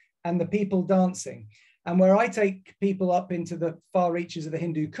drum and the people dancing. And where I take people up into the far reaches of the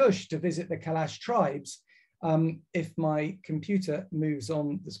Hindu Kush to visit the Kalash tribes, if my computer moves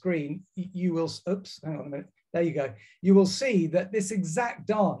on the screen, you will, oops, hang on a minute, there you go. You will see that this exact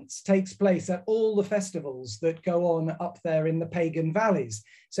dance takes place at all the festivals that go on up there in the pagan valleys.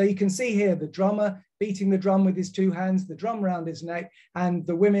 So you can see here the drummer beating the drum with his two hands, the drum around his neck, and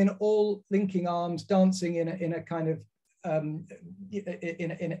the women all linking arms, dancing in a kind of, in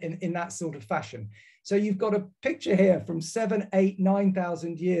that sort of fashion. So you've got a picture here from 7, 8,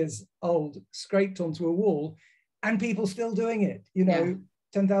 9,000 years old, scraped onto a wall, and people still doing it,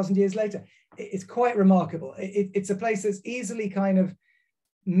 10,000 years later. It's quite remarkable. It's a place that's easily kind of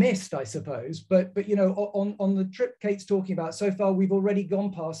missed, I suppose, but on the trip Kate's talking about, so far we've already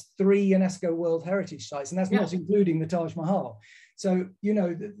gone past 3 UNESCO World Heritage Sites, and that's not including the Taj Mahal. So,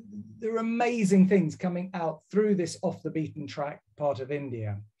 there are amazing things coming out through this off the beaten track part of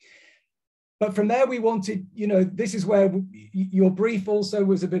India. But from there, we wanted, this is where your brief also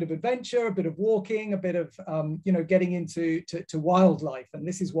was a bit of adventure, a bit of walking, a bit of, getting into wildlife. And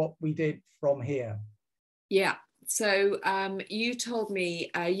this is what we did from here. Yeah. So you told me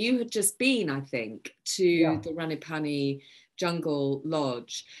you had just been, I think, to the Ranipani Jungle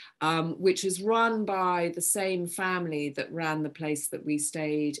Lodge, which was run by the same family that ran the place that we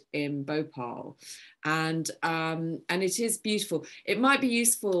stayed in Bhopal. And it is beautiful. It might be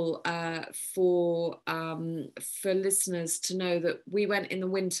useful for listeners to know that we went in the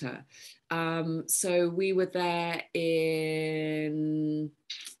winter. So we were there in,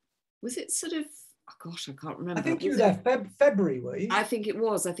 was it sort of, oh gosh, I can't remember. I think you were there February, were you? I think it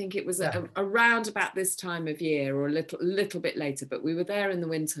was. Around about this time of year, or a little bit later, but we were there in the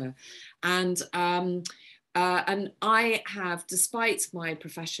winter. And And I have, despite my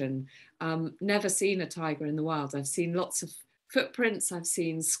profession, never seen a tiger in the wild. I've seen lots of footprints, I've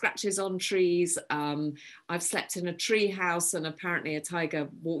seen scratches on trees, I've slept in a tree house and apparently a tiger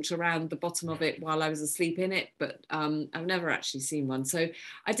walked around the bottom of it while I was asleep in it, but I've never actually seen one. So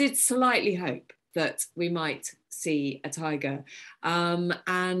I did slightly hope that we might see a tiger. I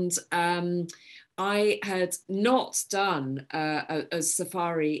had not done a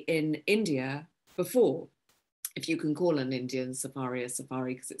safari in India before, if you can call an Indian safari a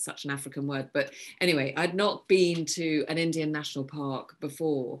safari, because it's such an African word. But anyway, I'd not been to an Indian national park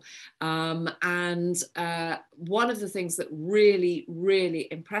before. And one of the things that really, really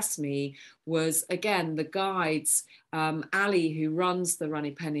impressed me was, again, the guides, Ali, who runs the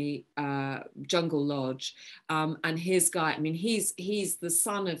Ranipeni Jungle Lodge, and his guide. I mean, he's the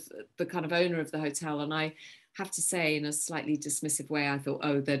son of the kind of owner of the hotel. And I have to say, in a slightly dismissive way, I thought,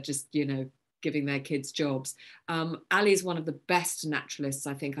 oh, they're just, giving their kids jobs. Ali is one of the best naturalists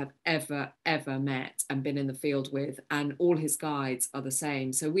I think I've ever met and been in the field with, and all his guides are the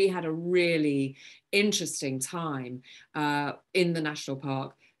same. So we had a really interesting time in the national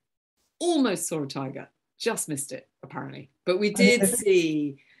park. Almost saw a tiger, just missed it apparently, but we did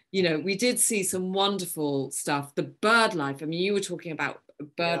see, we did see some wonderful stuff. The bird life, I mean, you were talking about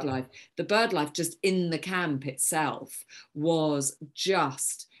bird life. The bird life just in the camp itself was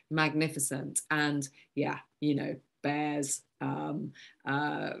just magnificent. And bears, I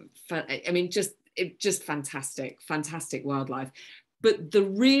mean, just fantastic wildlife. But the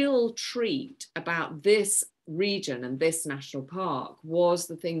real treat about this region and this national park was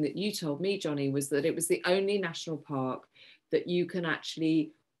the thing that you told me, Jonny, was that it was the only national park that you can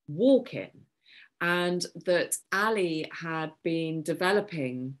actually walk in, and that Ali had been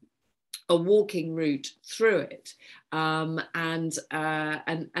developing a walking route through it. And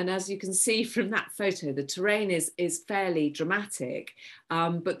as you can see from that photo, the terrain is fairly dramatic,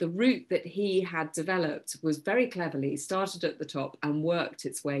 but the route that he had developed was very cleverly started at the top and worked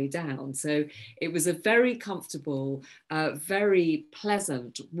its way down. So it was a very comfortable, very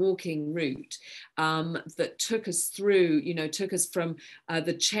pleasant walking route that took us through, took us from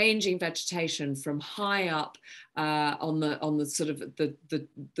the changing vegetation from high up on the sort of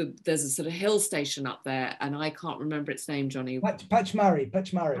there's a sort of hill station up there, and I can't remember its name, Jonny.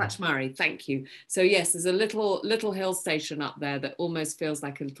 Patchmarry. Thank you. So yes, there's a little hill station up there that almost feels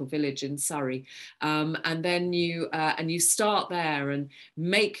like a little village in Surrey, and then you start there and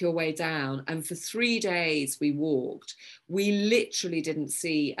make your way down. And for 3 days we walked. We literally didn't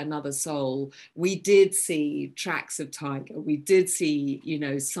see another soul. We did see tracks of tiger. We did see,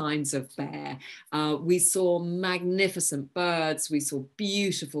 signs of bear. We saw magnificent birds. We saw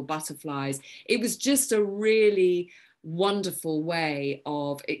beautiful butterflies. It was just a really wonderful way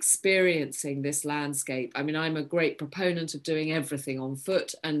of experiencing this landscape. I mean, I'm a great proponent of doing everything on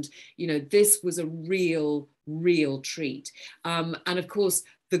foot, and this was a real treat. And of course,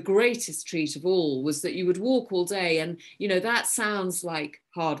 the greatest treat of all was that you would walk all day, and that sounds like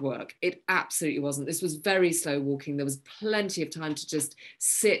hard work. It absolutely wasn't. This was very slow walking. There was plenty of time to just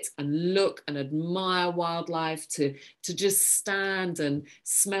sit and look and admire wildlife, to just stand and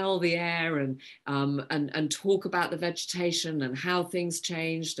smell the air and talk about the vegetation and how things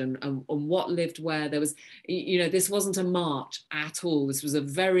changed and what lived where. There was, this wasn't a march at all. This was a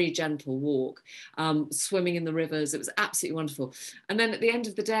very gentle walk, swimming in the rivers. It was absolutely wonderful. And then at the end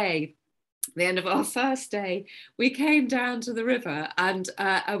of the day, the end of our first day, we came down to the river, and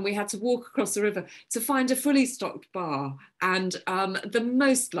we had to walk across the river to find a fully stocked bar and the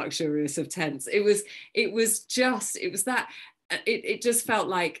most luxurious of tents. It just felt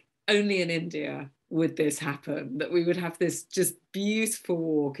like only in India would this happen, that we would have this just beautiful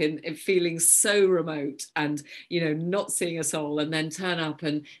walk and feeling so remote and not seeing a soul, and then turn up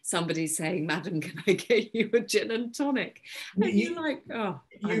and somebody's saying, "Madam, can I get you a gin and tonic?" And you're like, oh,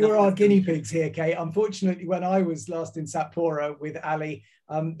 you were our guinea pigs here, Kate. Unfortunately, when I was last in Satpura with Ali,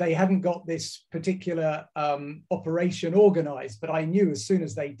 they hadn't got this particular operation organized, but I knew as soon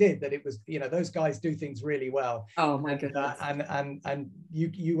as they did that it was, those guys do things really well. Oh my goodness. And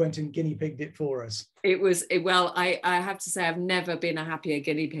you went and guinea pigged it for us. Well, I have to say I've never been a happier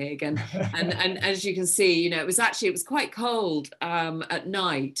guinea pig, and as you can see, it was quite cold at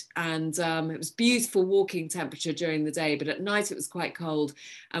night, and it was beautiful walking temperature during the day, but at night it was quite cold,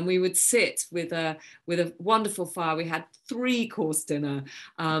 and we would sit with a wonderful fire. We had 3-course dinner,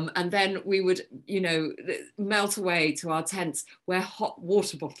 and then we would melt away to our tents where hot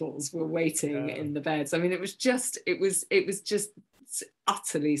water bottles were waiting in the beds. I mean, it was just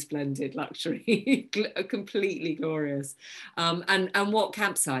utterly splendid luxury, completely glorious. And what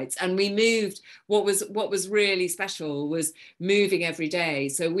campsites. And we moved, what was really special was moving every day.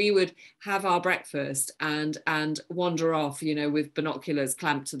 So we would have our breakfast and wander off, you know, with binoculars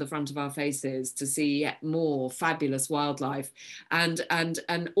clamped to the front of our faces to see yet more fabulous wildlife. And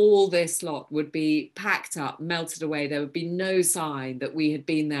all this lot would be packed up, melted away. There would be no sign that we had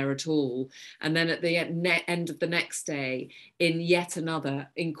been there at all. And then at the end of the next day, in yet another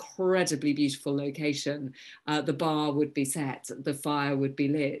incredibly beautiful location, the bar would be set, the fire would be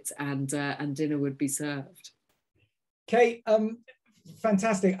lit, and dinner would be served. Kate,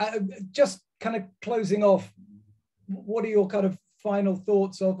 fantastic. Just kind of closing off, what are your kind of final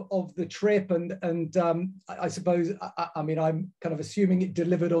thoughts of the trip? And I suppose, I mean, I'm kind of assuming it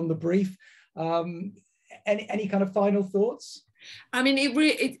delivered on the brief. Any kind of final thoughts? I mean,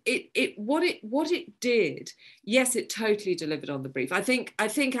 what it did, yes, it totally delivered on the brief. I think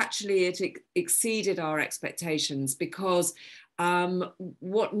actually it exceeded our expectations, because not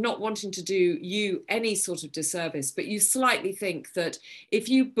wanting to do you any sort of disservice, but you slightly think that if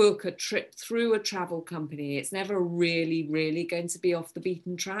you book a trip through a travel company, it's never really going to be off the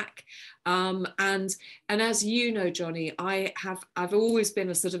beaten track. And as you know, Jonny, I've always been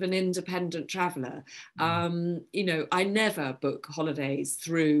a sort of an independent traveller. You know, I never book holidays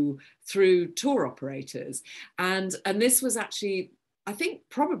through tour operators, and this was actually, I think,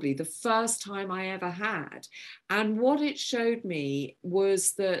 probably the first time I ever had. And what it showed me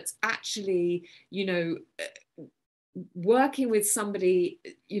was that actually, you know, working with somebody,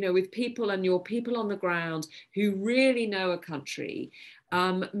 you know, with people and your people on the ground who really know a country,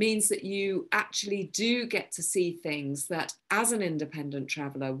 means that you actually do get to see things that as an independent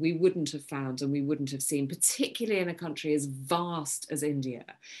traveller we wouldn't have found and we wouldn't have seen, particularly in a country as vast as India.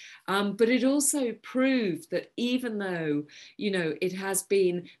 But it also proved that even though, you know, it has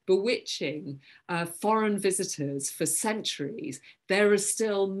been bewitching foreign visitors for centuries, there are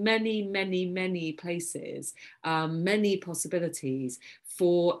still many places, many possibilities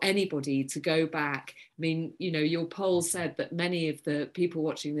for anybody to go back. I mean, you know, your poll said that many of the people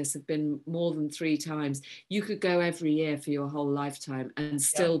watching this have been more than 3 times. You could go every year for your whole lifetime and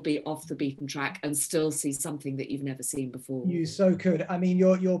still be off the beaten track and still see something that you've never seen before. You so could. I mean,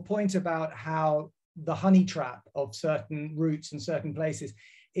 your point about how the honey trap of certain routes and certain places,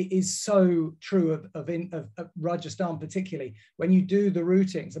 it is so true of Rajasthan, particularly when you do the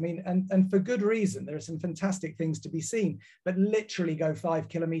routings. I mean, and for good reason. There are some fantastic things to be seen, but literally go 5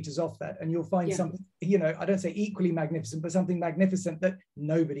 kilometers off that and you'll find something, you know, I don't say equally magnificent, but something magnificent that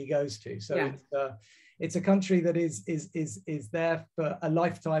nobody goes to. So it's a country that is there for a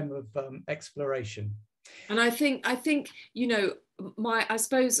lifetime of exploration. And I think, you know, I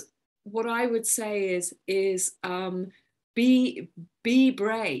suppose what I would say is be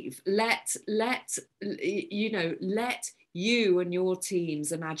brave. Let you and your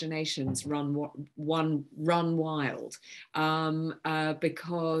team's imaginations run wild,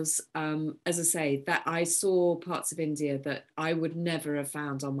 because as I say, that I saw parts of India that I would never have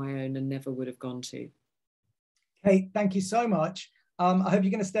found on my own and never would have gone to. Kate, thank you so much. I hope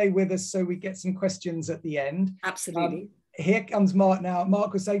you're going to stay with us so we get some questions at the end. Absolutely. Here comes Mark now.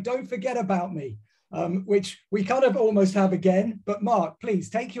 Mark will say, "Don't forget about me," which we kind of almost have again. But Mark, please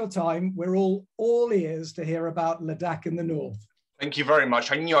take your time. We're all ears to hear about Ladakh in the north. Thank you very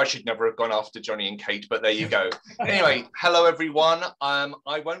much. I knew I should never have gone after Jonny and Kate, but there you go. Anyway, hello everyone.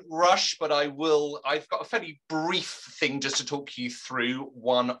 I won't rush, but I will. I've got a fairly brief thing just to talk you through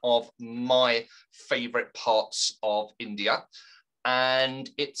one of my favorite parts of India. And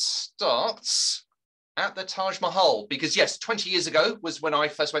it starts at the Taj Mahal, because yes, 20 years ago was when I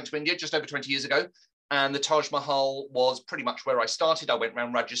first went to India, just over 20 years ago. And the Taj Mahal was pretty much where I started. I went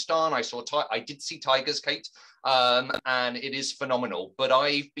around Rajasthan. I did see tigers, Kate, and it is phenomenal. But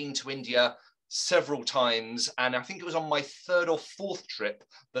I've been to India several times, and I think it was on my 3rd or 4th trip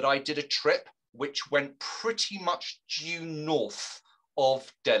that I did a trip which went pretty much due north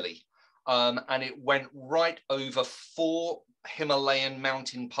of Delhi. And it went right over 4 Himalayan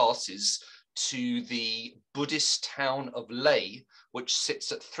mountain passes to the Buddhist town of Leh, which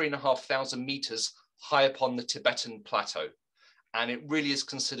sits at 3,500 meters high up on the Tibetan plateau. And it really is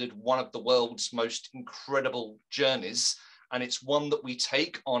considered one of the world's most incredible journeys. And it's one that we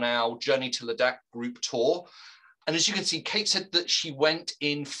take on our Journey to Ladakh group tour. And as you can see, Kate said that she went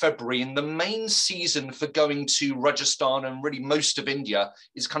in February, and the main season for going to Rajasthan and really most of India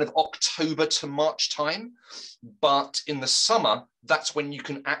is kind of October to March time. But in the summer, that's when you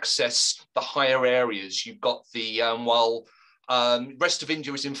can access the higher areas. You've got the, Rest of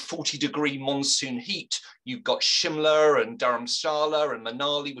India is in 40-degree monsoon heat. You've got Shimla and Dharamsala and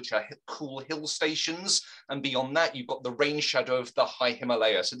Manali, which are cool hill stations. And beyond that, you've got the rain shadow of the high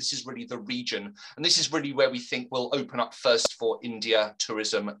Himalaya. So this is really the region. And this is really where we think will open up first for India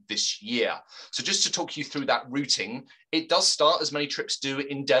tourism this year. So just to talk you through that routing, it does start, as many trips do,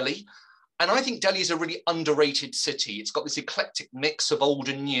 in Delhi. And I think Delhi is a really underrated city. It's got this eclectic mix of old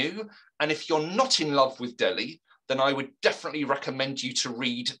and new. And if you're not in love with Delhi, then I would definitely recommend you to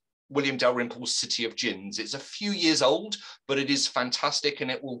read William Dalrymple's City of Jinns. It's a few years old, but it is fantastic,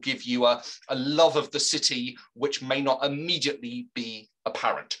 and it will give you a love of the city, which may not immediately be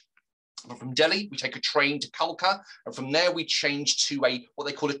apparent. But from Delhi, we take a train to Kalka, and from there we change to what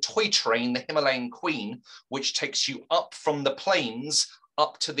they call a toy train, the Himalayan Queen, which takes you up from the plains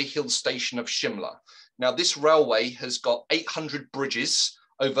up to the hill station of Shimla. Now, this railway has got 800 bridges,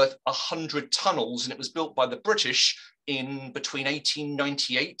 over 100 tunnels, and it was built by the British in between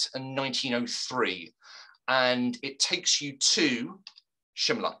 1898 and 1903. And it takes you to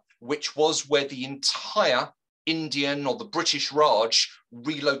Shimla, which was where the entire Indian or the British Raj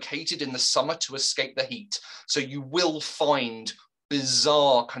relocated in the summer to escape the heat. So you will find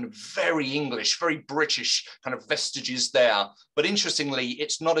bizarre, kind of very English, very British kind of vestiges there. But interestingly,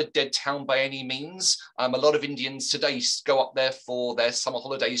 it's not a dead town by any means. A lot of Indians today go up there for their summer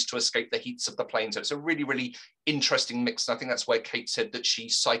holidays to escape the heats of the plains. So it's a really, really interesting mix. And I think that's where Kate said that she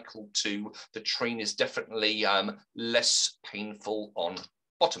cycled to. The train is definitely less painful on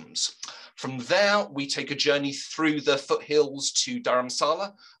bottoms. From there, we take a journey through the foothills to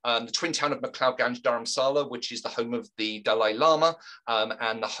Dharamsala, the twin town of McLeod-Ganj, Dharamsala, which is the home of the Dalai Lama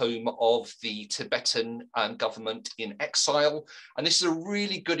and the home of the Tibetan government in exile. And this is a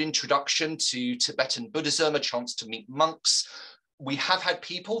really good introduction to Tibetan Buddhism, a chance to meet monks. We have had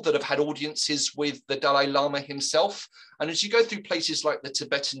people that have had audiences with the Dalai Lama himself. And as you go through places like the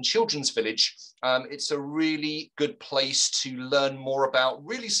Tibetan Children's Village, it's a really good place to learn more about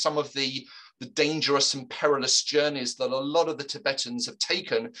really some of the dangerous and perilous journeys that a lot of the Tibetans have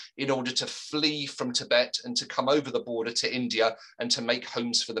taken in order to flee from Tibet and to come over the border to India and to make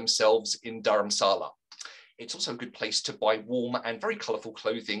homes for themselves in Dharamsala. It's also a good place to buy warm and very colourful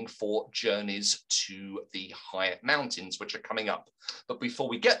clothing for journeys to the higher mountains, which are coming up. But before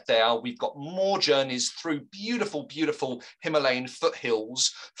we get there, we've got more journeys through beautiful, beautiful Himalayan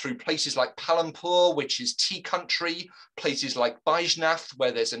foothills, through places like Palampur, which is tea country, places like Baijnath,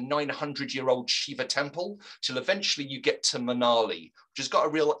 where there's a 900-year-old Shiva temple, till eventually you get to Manali, which has got a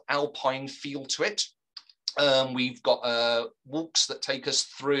real alpine feel to it. We've got walks that take us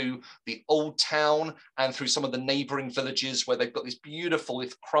through the old town and through some of the neighboring villages where they've got this beautiful,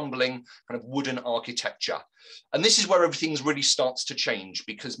 if crumbling, kind of wooden architecture. And this is where everything really starts to change,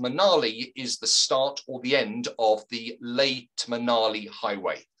 because Manali is the start or the end of the Leh to Manali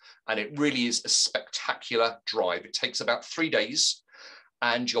highway. And it really is a spectacular drive. It takes about 3 days,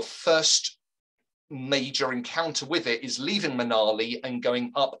 and your first major encounter with it is leaving Manali and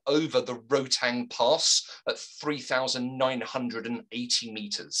going up over the Rohtang Pass at 3,980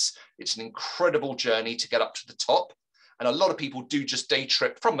 meters. It's an incredible journey to get up to the top. And a lot of people do just day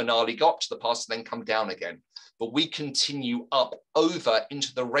trip from Manali, go up to the pass and then come down again. But we continue up over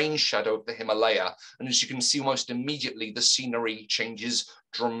into the rain shadow of the Himalaya. And as you can see, almost immediately, the scenery changes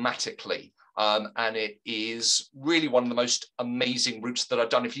dramatically. And it is really one of the most amazing routes that I've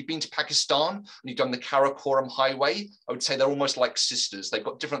done. If you've been to Pakistan and you've done the Karakoram Highway, I would say they're almost like sisters. They've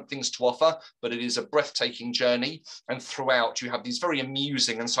got different things to offer, but it is a breathtaking journey. And throughout, you have these very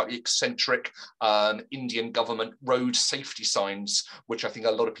amusing and slightly eccentric Indian government road safety signs, which I think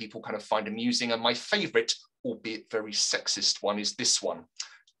a lot of people kind of find amusing. And my favorite, albeit very sexist one, is this one: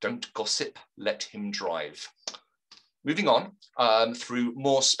 "Don't gossip, let him drive." Moving on through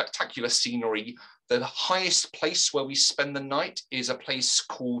more spectacular scenery, the highest place where we spend the night is a place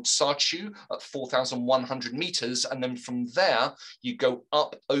called Sarchu at 4,100 meters. And then from there, you go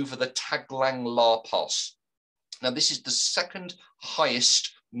up over the Taglang La Pass. Now, this is the second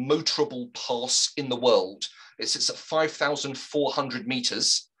highest motorable pass in the world. It sits at 5,400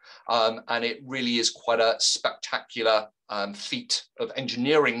 meters. And it really is quite a spectacular feat of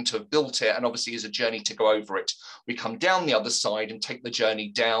engineering to have built it, and obviously is a journey to go over it. We come down the other side and take the journey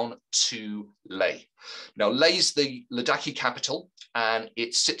down to Leh. Now, Leh's the Ladakhi capital, and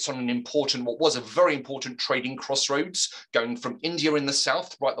it sits on an important, what was a very important trading crossroads, going from India in the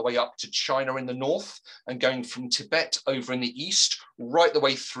south right the way up to China in the north, and going from Tibet over in the east right the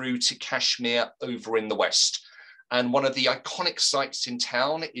way through to Kashmir over in the west. And one of the iconic sites in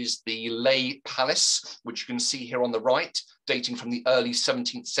town is the Leh Palace, which you can see here on the right, dating from the early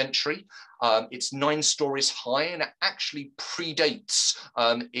 17th century. It's 9 stories high, and it actually predates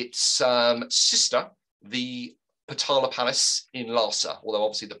its sister, the Patala Palace in Lhasa, although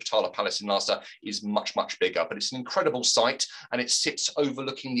obviously the Patala Palace in Lhasa is much, much bigger, but it's an incredible site, and it sits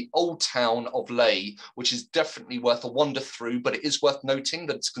overlooking the old town of Leh, which is definitely worth a wander through, but it is worth noting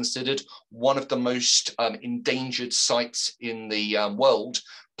that it's considered one of the most endangered sites in the world,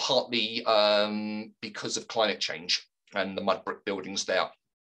 partly because of climate change and the mud brick buildings there.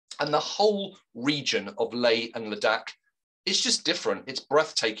 And the whole region of Leh and Ladakh, it's just different. It's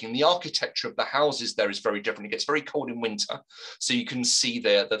breathtaking. The architecture of the houses there is very different. It gets very cold in winter. So you can see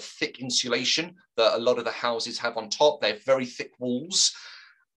there the thick insulation that a lot of the houses have on top. They have very thick walls.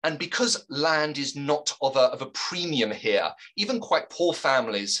 And because land is not of a premium here, even quite poor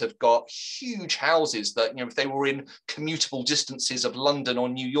families have got huge houses that, if they were in commutable distances of London or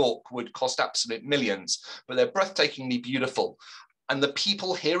New York, would cost absolute millions, but they're breathtakingly beautiful. And the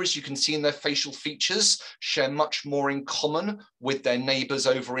people here, as you can see in their facial features, share much more in common with their neighbors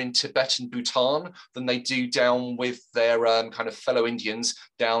over in Tibet and Bhutan than they do down with their kind of fellow Indians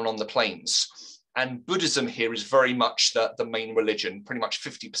down on the plains. And Buddhism here is very much the main religion. Pretty much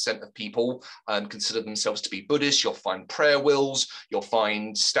 50% of people consider themselves to be Buddhist. You'll find prayer wheels, you'll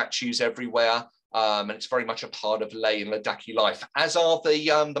find statues everywhere. And it's very much a part of Leh and Ladakhi life, as are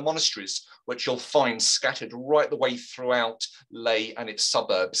the monasteries, which you'll find scattered right the way throughout Leh and its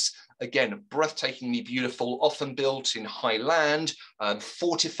suburbs. Again, breathtakingly beautiful, often built in high land,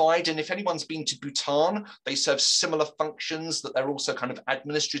 fortified. And if anyone's been to Bhutan, they serve similar functions, that they're also kind of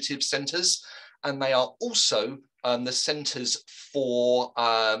administrative centers. And they are also the centers for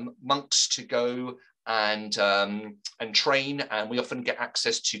monks to go and train, and we often get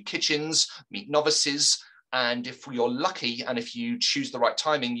access to kitchens, meet novices, and if you're lucky and if you choose the right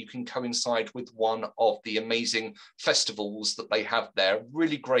timing, you can coincide with one of the amazing festivals that they have there.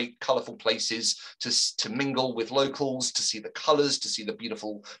 Really great, colourful places to mingle with locals, to see the colours, to see the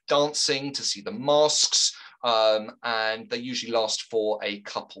beautiful dancing, to see the masks, and they usually last for a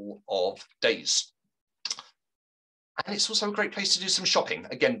couple of days. And it's also a great place to do some shopping.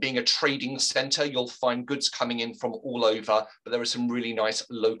 Again, being a trading centre, you'll find goods coming in from all over, but there are some really nice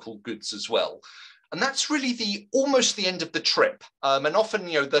local goods as well. And that's really almost the end of the trip. And often,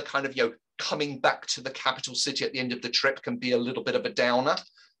 the kind of, coming back to the capital city at the end of the trip can be a little bit of a downer,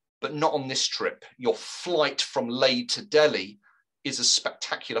 but not on this trip. Your flight from Leh to Delhi is a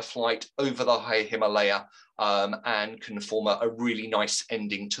spectacular flight over the high Himalaya, and can form a really nice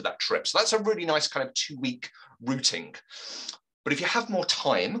ending to that trip. So that's a really nice kind of 2-week routing. But if you have more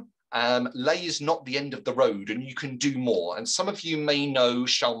time, Leh is not the end of the road, and you can do more. And some of you may know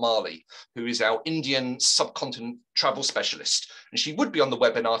Shalmali, who is our Indian subcontinent travel specialist. And she would be on the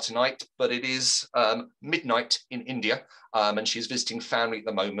webinar tonight, but it is midnight in India, and she's visiting family at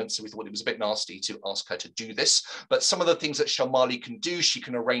the moment. So we thought it was a bit nasty to ask her to do this. But some of the things that Shalmali can do, she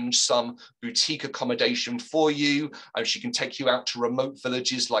can arrange some boutique accommodation for you. She can take you out to remote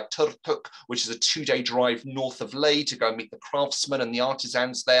villages like Turtuk, which is a 2-day drive north of Leh, to go and meet the craftsmen and the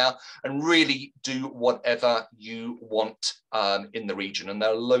artisans there, and really do whatever you want in the region. And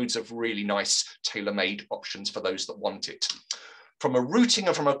there are loads of really nice tailor-made options for those that want it. From a routing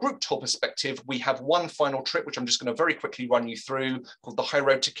and from a group tour perspective, we have one final trip, which I'm just going to very quickly run you through, called the High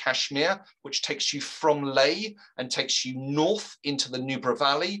Road to Kashmir, which takes you from Leh and takes you north into the Nubra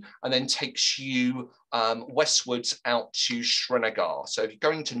Valley, and then takes you westwards out to Srinagar. So if you're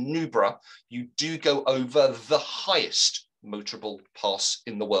going to Nubra, you do go over the highest motorable pass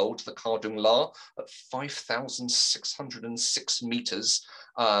in the world, the Khardung La, at 5,606 meters.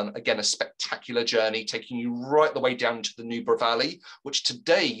 Again, a spectacular journey taking you right the way down to the Nubra Valley, which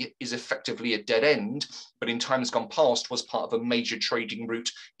today is effectively a dead end, but in times gone past was part of a major trading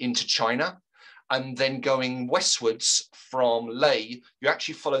route into China. And then going westwards from Leh, you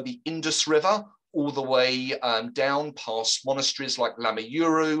actually follow the Indus River all the way down past monasteries like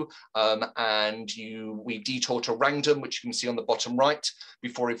Lamayuru, and we detour to Rangdam, which you can see on the bottom right,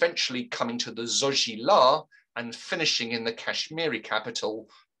 before eventually coming to the Zojila and finishing in the Kashmiri capital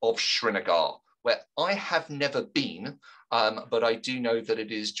of Srinagar, where I have never been, but I do know that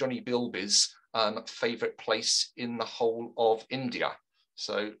it is Jonny Bilby's favourite place in the whole of India.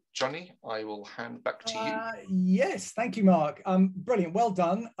 So, Jonny, I will hand back to you. Yes, thank you, Mark. Brilliant, well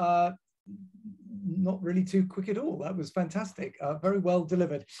done. Not really too quick at all. That was fantastic. Very well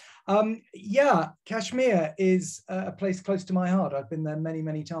delivered. Yeah, Kashmir is a place close to my heart. I've been there many,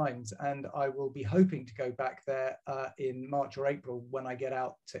 many times, and I will be hoping to go back there in March or April when I get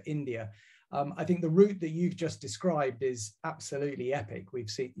out to India. I think the route that you've just described is absolutely epic. We've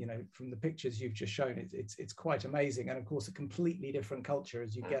seen, from the pictures you've just shown, it's quite amazing. And of course, a completely different culture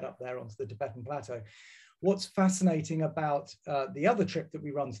as you get up there onto the Tibetan Plateau. What's fascinating about the other trip that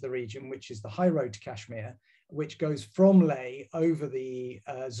we run to the region, which is the high road to Kashmir, which goes from Leh over the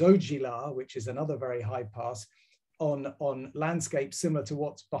Zojila, which is another very high pass, on landscape similar to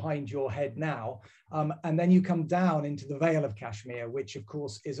what's behind your head now. And then you come down into the Vale of Kashmir, which of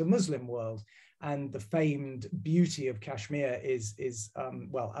course is a Muslim world. And the famed beauty of Kashmir is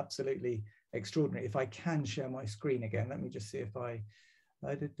well, absolutely extraordinary. If I can share my screen again, let me just see if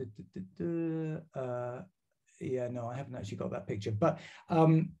yeah, no, I haven't actually got that picture, but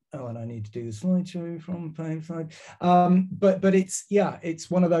and I need to do the slideshow from the side. But it's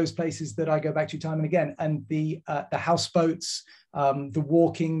one of those places that I go back to time and again. And the houseboats, the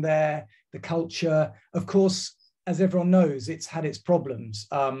walking there, the culture, of course, as everyone knows, it's had its problems.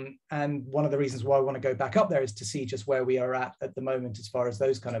 And one of the reasons why I want to go back up there is to see just where we are at the moment as far as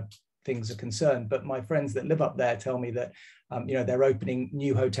those kind of things are concerned. But my friends that live up there tell me that they're opening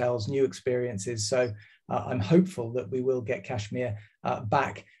new hotels, new experiences. So I'm hopeful that we will get Kashmir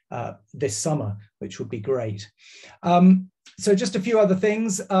back this summer, which would be great. So just a few other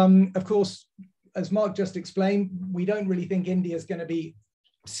things. Of course, as Mark just explained, we don't really think India is going to be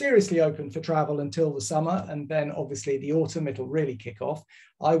seriously open for travel until the summer, and then obviously the autumn it'll really kick off.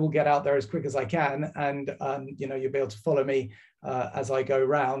 I will get out there as quick as I can, and you'll be able to follow me as I go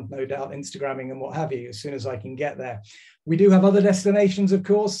around, no doubt Instagramming and what have you, as soon as I can get there. We do have other destinations, of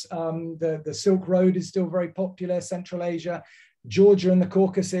course. The Silk Road is still very popular, Central Asia. Georgia and the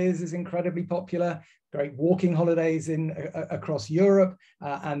Caucasus is incredibly popular. Great walking holidays across Europe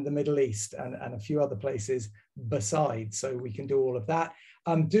and the Middle East, and a few other places besides. So we can do all of that.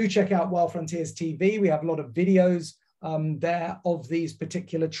 Do check out Wild Frontiers TV. We have a lot of videos there of these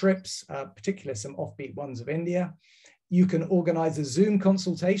particular trips, particularly some offbeat ones of India. You can organize a Zoom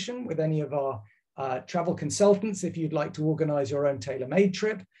consultation with any of our travel consultants if you'd like to organize your own tailor-made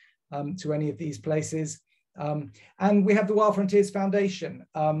trip to any of these places. And we have the Wild Frontiers Foundation.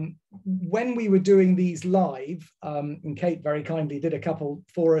 When we were doing these live, and Kate very kindly did a couple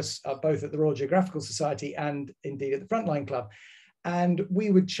for us, both at the Royal Geographical Society and indeed at the Frontline Club, and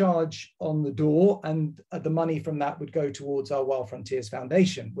we would charge on the door, and the money from that would go towards our Wild Frontiers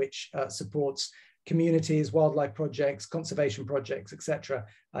Foundation, which supports communities, wildlife projects, conservation projects, etc.,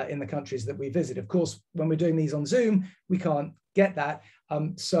 in the countries that we visit. Of course, when we're doing these on Zoom, we can't get that.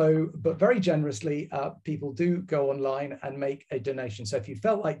 But very generously, people do go online and make a donation. So if you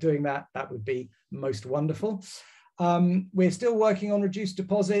felt like doing that, that would be most wonderful. We're still working on reduced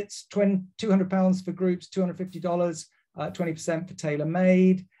deposits, £200 for groups, $250, 20% for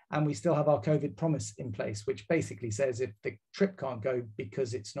tailor-made. And we still have our COVID promise in place, which basically says if the trip can't go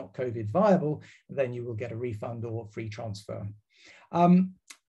because it's not COVID viable, then you will get a refund or free transfer.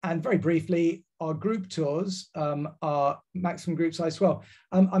 And very briefly, our group tours are maximum group size 12.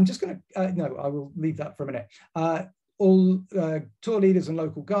 I'm just going to, no, I will leave that for a minute. All tour leaders and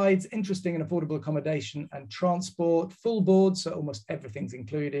local guides, interesting and affordable accommodation and transport, full board, so almost everything's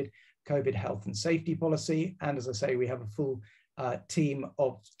included, COVID health and safety policy. And as I say, we have a full team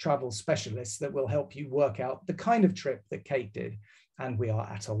of travel specialists that will help you work out the kind of trip that Kate did, and we are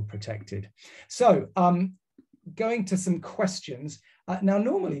atoll protected. So going to some questions. Now,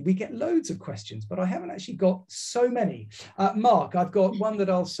 normally we get loads of questions, but I haven't actually got so many. Mark, I've got one that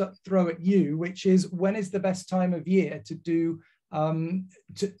I'll throw at you, which is, when is the best time of year to do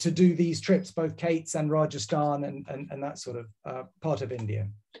these trips, both Kate's and Rajasthan and that sort of part of India?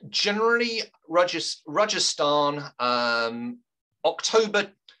 Generally, Rajasthan, October,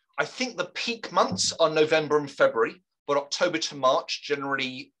 I think the peak months are November and February, but October to March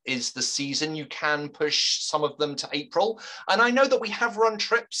generally is the season. You can push some of them to April. And I know that we have run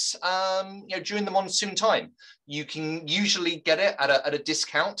trips during the monsoon time. You can usually get it at a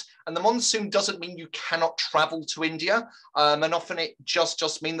discount. And the monsoon doesn't mean you cannot travel to India. And often it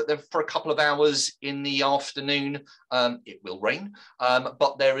just means that for a couple of hours in the afternoon, it will rain.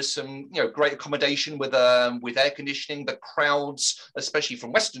 But there is some great accommodation with air conditioning. The crowds, especially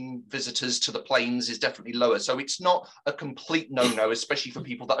from Western visitors to the plains, is definitely lower. So it's not a complete no-no, especially for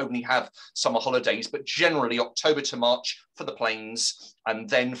people that only have summer holidays. But generally October to March for the plains, and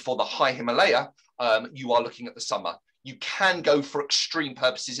then for the high Himalaya, you are looking at the summer. You can go for extreme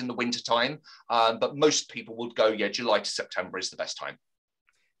purposes in the winter time, but most people would go, July to September is the best time.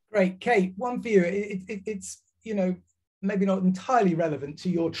 Great. Kate, one for you. It's maybe not entirely relevant to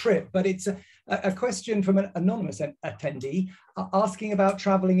your trip, but it's a question from an anonymous attendee asking about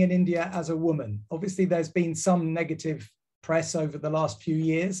traveling in India as a woman. Obviously, there's been some negative press over the last few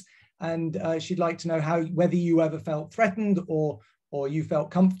years and she'd like to know whether you ever felt threatened or you felt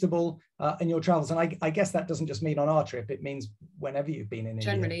comfortable in your travels. And I guess that doesn't just mean on our trip, it means whenever you've been in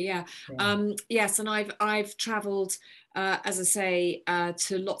Generally, India. yeah. Yes, and I've travelled, as I say,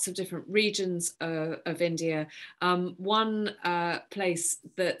 to lots of different regions of India. One place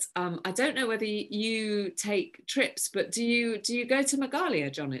that I don't know whether you take trips, but do you go to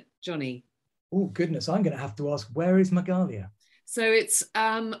Meghalaya, Jonny? Oh goodness, I'm going to have to ask, where is Meghalaya? So it's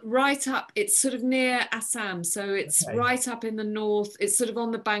right up, it's sort of near Assam. So it's right up in the north. It's sort of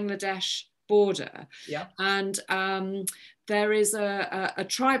on the Bangladesh border. Yeah. And there is a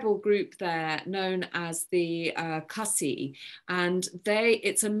tribal group there known as the Kasi, and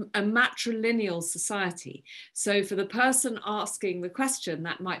it's a matrilineal society. So for the person asking the question,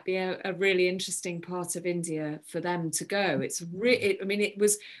 that might be a really interesting part of India for them to go. It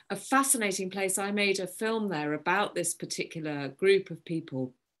was a fascinating place. I made a film there about this particular group of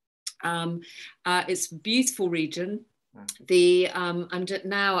people. It's a beautiful region. I've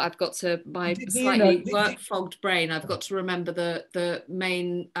got to my slightly work-fogged brain. I've got to remember the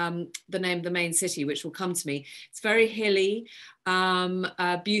name of the main city, which will come to me. It's very hilly,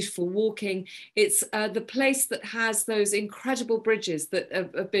 beautiful walking. It's the place that has those incredible bridges that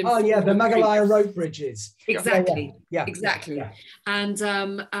have been. Oh yeah, the Meghalaya rope bridges. Exactly. Yeah. Exactly. Yeah. And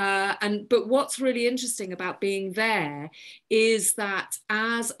but what's really interesting about being there is that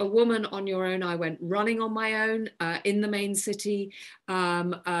as a woman on your own, I went running on my own in the main city.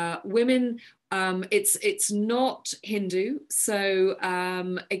 Women. It's not Hindu, so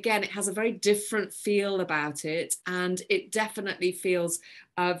again, it has a very different feel about it, and it definitely feels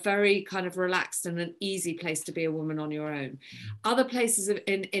very kind of relaxed and an easy place to be a woman on your own. Other places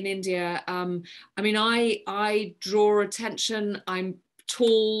in India, I draw attention. I'm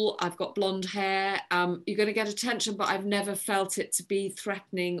tall, I've got blonde hair. You're going to get attention, but I've never felt it to be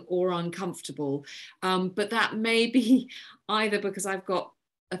threatening or uncomfortable. But that may be either because I've got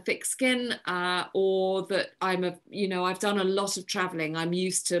a thick skin or that I've done a lot of traveling. I'm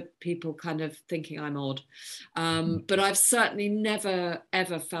used to people kind of thinking I'm odd. But I've certainly never,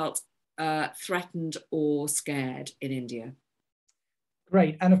 ever felt threatened or scared in India.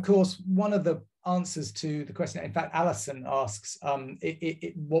 Great. And of course, one of the answers to the question, in fact, Alison asks,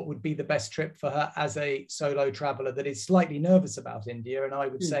 what would be the best trip for her as a solo traveler that is slightly nervous about India? And I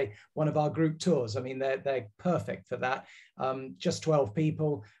would say one of our group tours. I mean, they're perfect for that. Just 12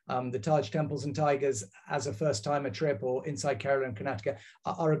 people. The Taj Temples and Tigers as a first-timer trip, or inside Kerala and Karnataka,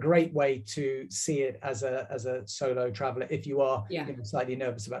 are a great way to see it as a solo traveler if you are slightly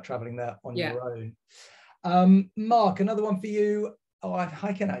nervous about traveling there on your own. Mark, another one for you. Oh,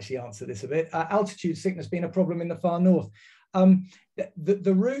 I can actually answer this a bit. Altitude sickness being a problem in the far north.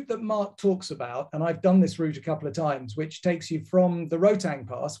 The route that Mark talks about, and I've done this route a couple of times, which takes you from the Rohtang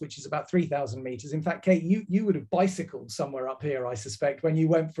Pass, which is about 3,000 meters. In fact, Kate, you would have bicycled somewhere up here, I suspect, when you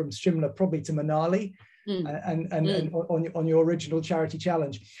went from Shimla probably to Manali and on your original charity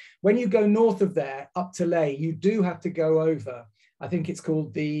challenge. When you go north of there up to Leh, you do have to go over, I think it's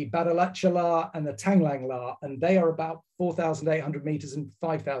called the Badalachala and the Tanglangla, and they are about 4,800 meters and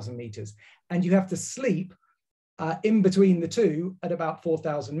 5,000 meters. And you have to sleep in between the two at about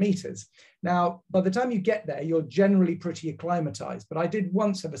 4,000 meters. Now, by the time you get there, you're generally pretty acclimatized. But I did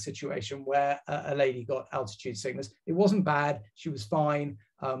once have a situation where a lady got altitude sickness. It wasn't bad. She was fine.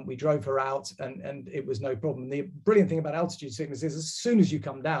 We drove her out and it was no problem. The brilliant thing about altitude sickness is as soon as you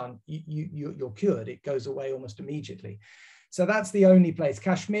come down, you're cured. It goes away almost immediately. So that's the only place.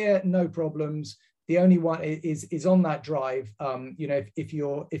 Kashmir, no problems. The only one is on that drive. If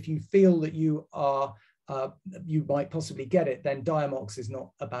you feel that you are you might possibly get it, then Diamox is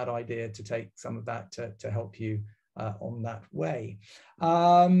not a bad idea to take some of that to help you on that way.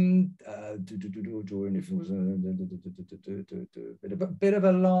 A bit of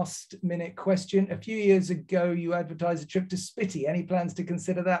a last minute question. A few years ago, you advertised a trip to Spiti. Any plans to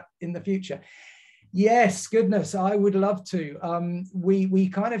consider that in the future? Yes, goodness, I would love to. We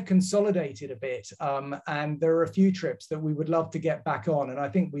kind of consolidated a bit, and there are a few trips that we would love to get back on, and I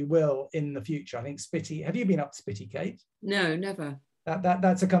think we will in the future. I think Spiti. Have you been up Spiti, Kate? No, never.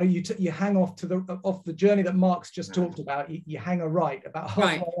 That's a kind of you hang off the journey that Mark's just talked about. You hang a right about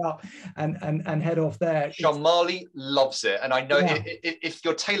halfway up and head off there. Shamali loves it, and I know if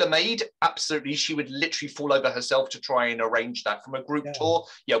you're tailor-made, absolutely, she would literally fall over herself to try and arrange that from a group tour.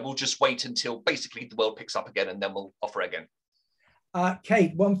 Yeah, we'll just wait until basically the world picks up again, and then we'll offer again.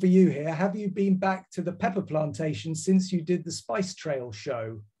 Kate, one for you here. Have you been back to the pepper plantation since you did the Spice Trail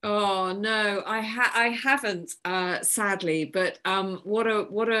show? Oh no, I haven't, sadly. But what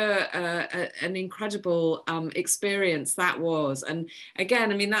an incredible experience that was. And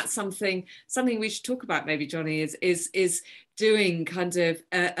again, I mean, that's something we should talk about, maybe, Jonny, is doing kind of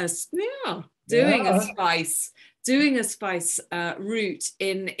a spice route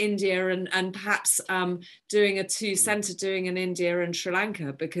in India, and perhaps doing a two-centre, doing in India and Sri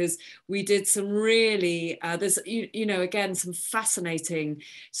Lanka, because we did some really, there's, you know, again, some fascinating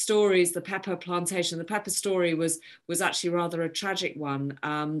stories. The pepper plantation, the pepper story was actually rather a tragic one.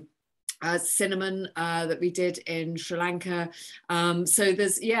 Cinnamon that we did in Sri Lanka. So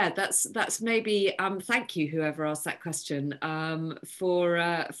there's, that's maybe, thank you, whoever asked that question, for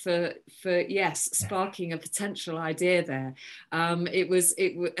yes, sparking a potential idea there. It was,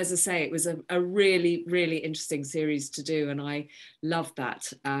 as I say, it was a really, really interesting series to do, and I loved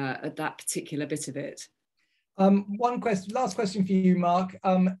that, that particular bit of it. Last question for you, Mark.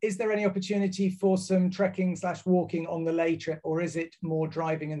 Is there any opportunity for some trekking / walking on the Leh trip, or is it more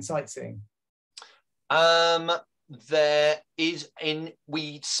driving and sightseeing? There is,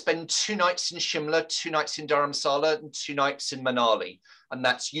 we spend 2 nights in Shimla, 2 nights in Dharamsala, and 2 nights in Manali. And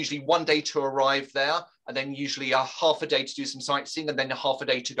that's usually 1 day to arrive there, and then usually a half a day to do some sightseeing, and then a half a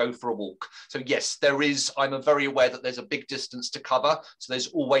day to go for a walk. So yes, there is, I'm very aware that there's a big distance to cover. So there's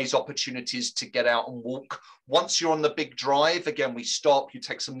always opportunities to get out and walk. Once you're on the big drive, again, we stop, you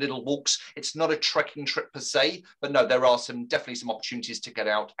take some little walks. It's not a trekking trip per se, but no, there are definitely some opportunities to get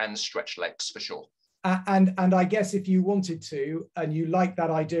out and stretch legs for sure. And I guess if you wanted to, and you like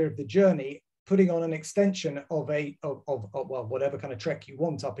that idea of the journey, putting on an extension of well, whatever kind of trek you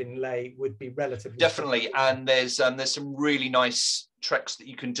want up in Leh would be relatively definitely simple. And there's some really nice treks that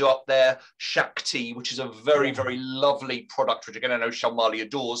you can do up there. Shakti, which is a very lovely product, which again I know Shalmali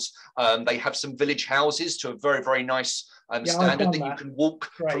adores. They have some village houses to a very nice standard that you can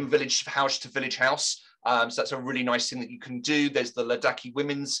walk from village house to village house. So that's a really nice thing that you can do. There's the Ladakhi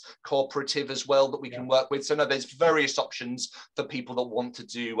Women's Cooperative as well that we can work with. So no, there's various options for people that want to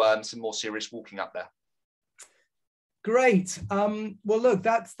do some more serious walking up there. Great. Well, look,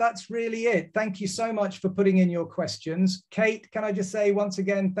 that's really it. Thank you so much for putting in your questions. Kate, can I just say once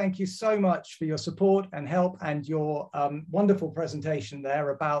again, thank you so much for your support and help, and your wonderful presentation there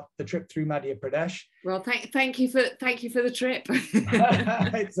about the trip through Madhya Pradesh. Well, thank you for the trip.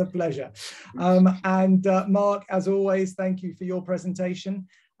 It's a pleasure. And Mark, as always, thank you for your presentation.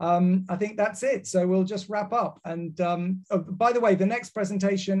 I think that's it. So we'll just wrap up. And by the way, the next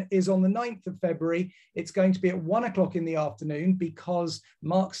presentation is on the 9th of February. It's going to be at 1 o'clock in the afternoon, because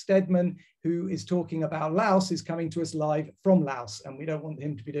Mark Steadman, who is talking about Laos, is coming to us live from Laos, and we don't want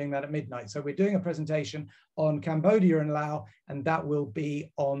him to be doing that at midnight. So we're doing a presentation on Cambodia and Laos, and that will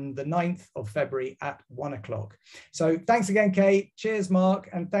be on the 9th of February at 1 o'clock. So thanks again, Kate. Cheers, Mark.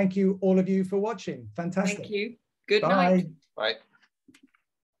 And thank you all of you for watching. Fantastic. Thank you. Good night. Bye.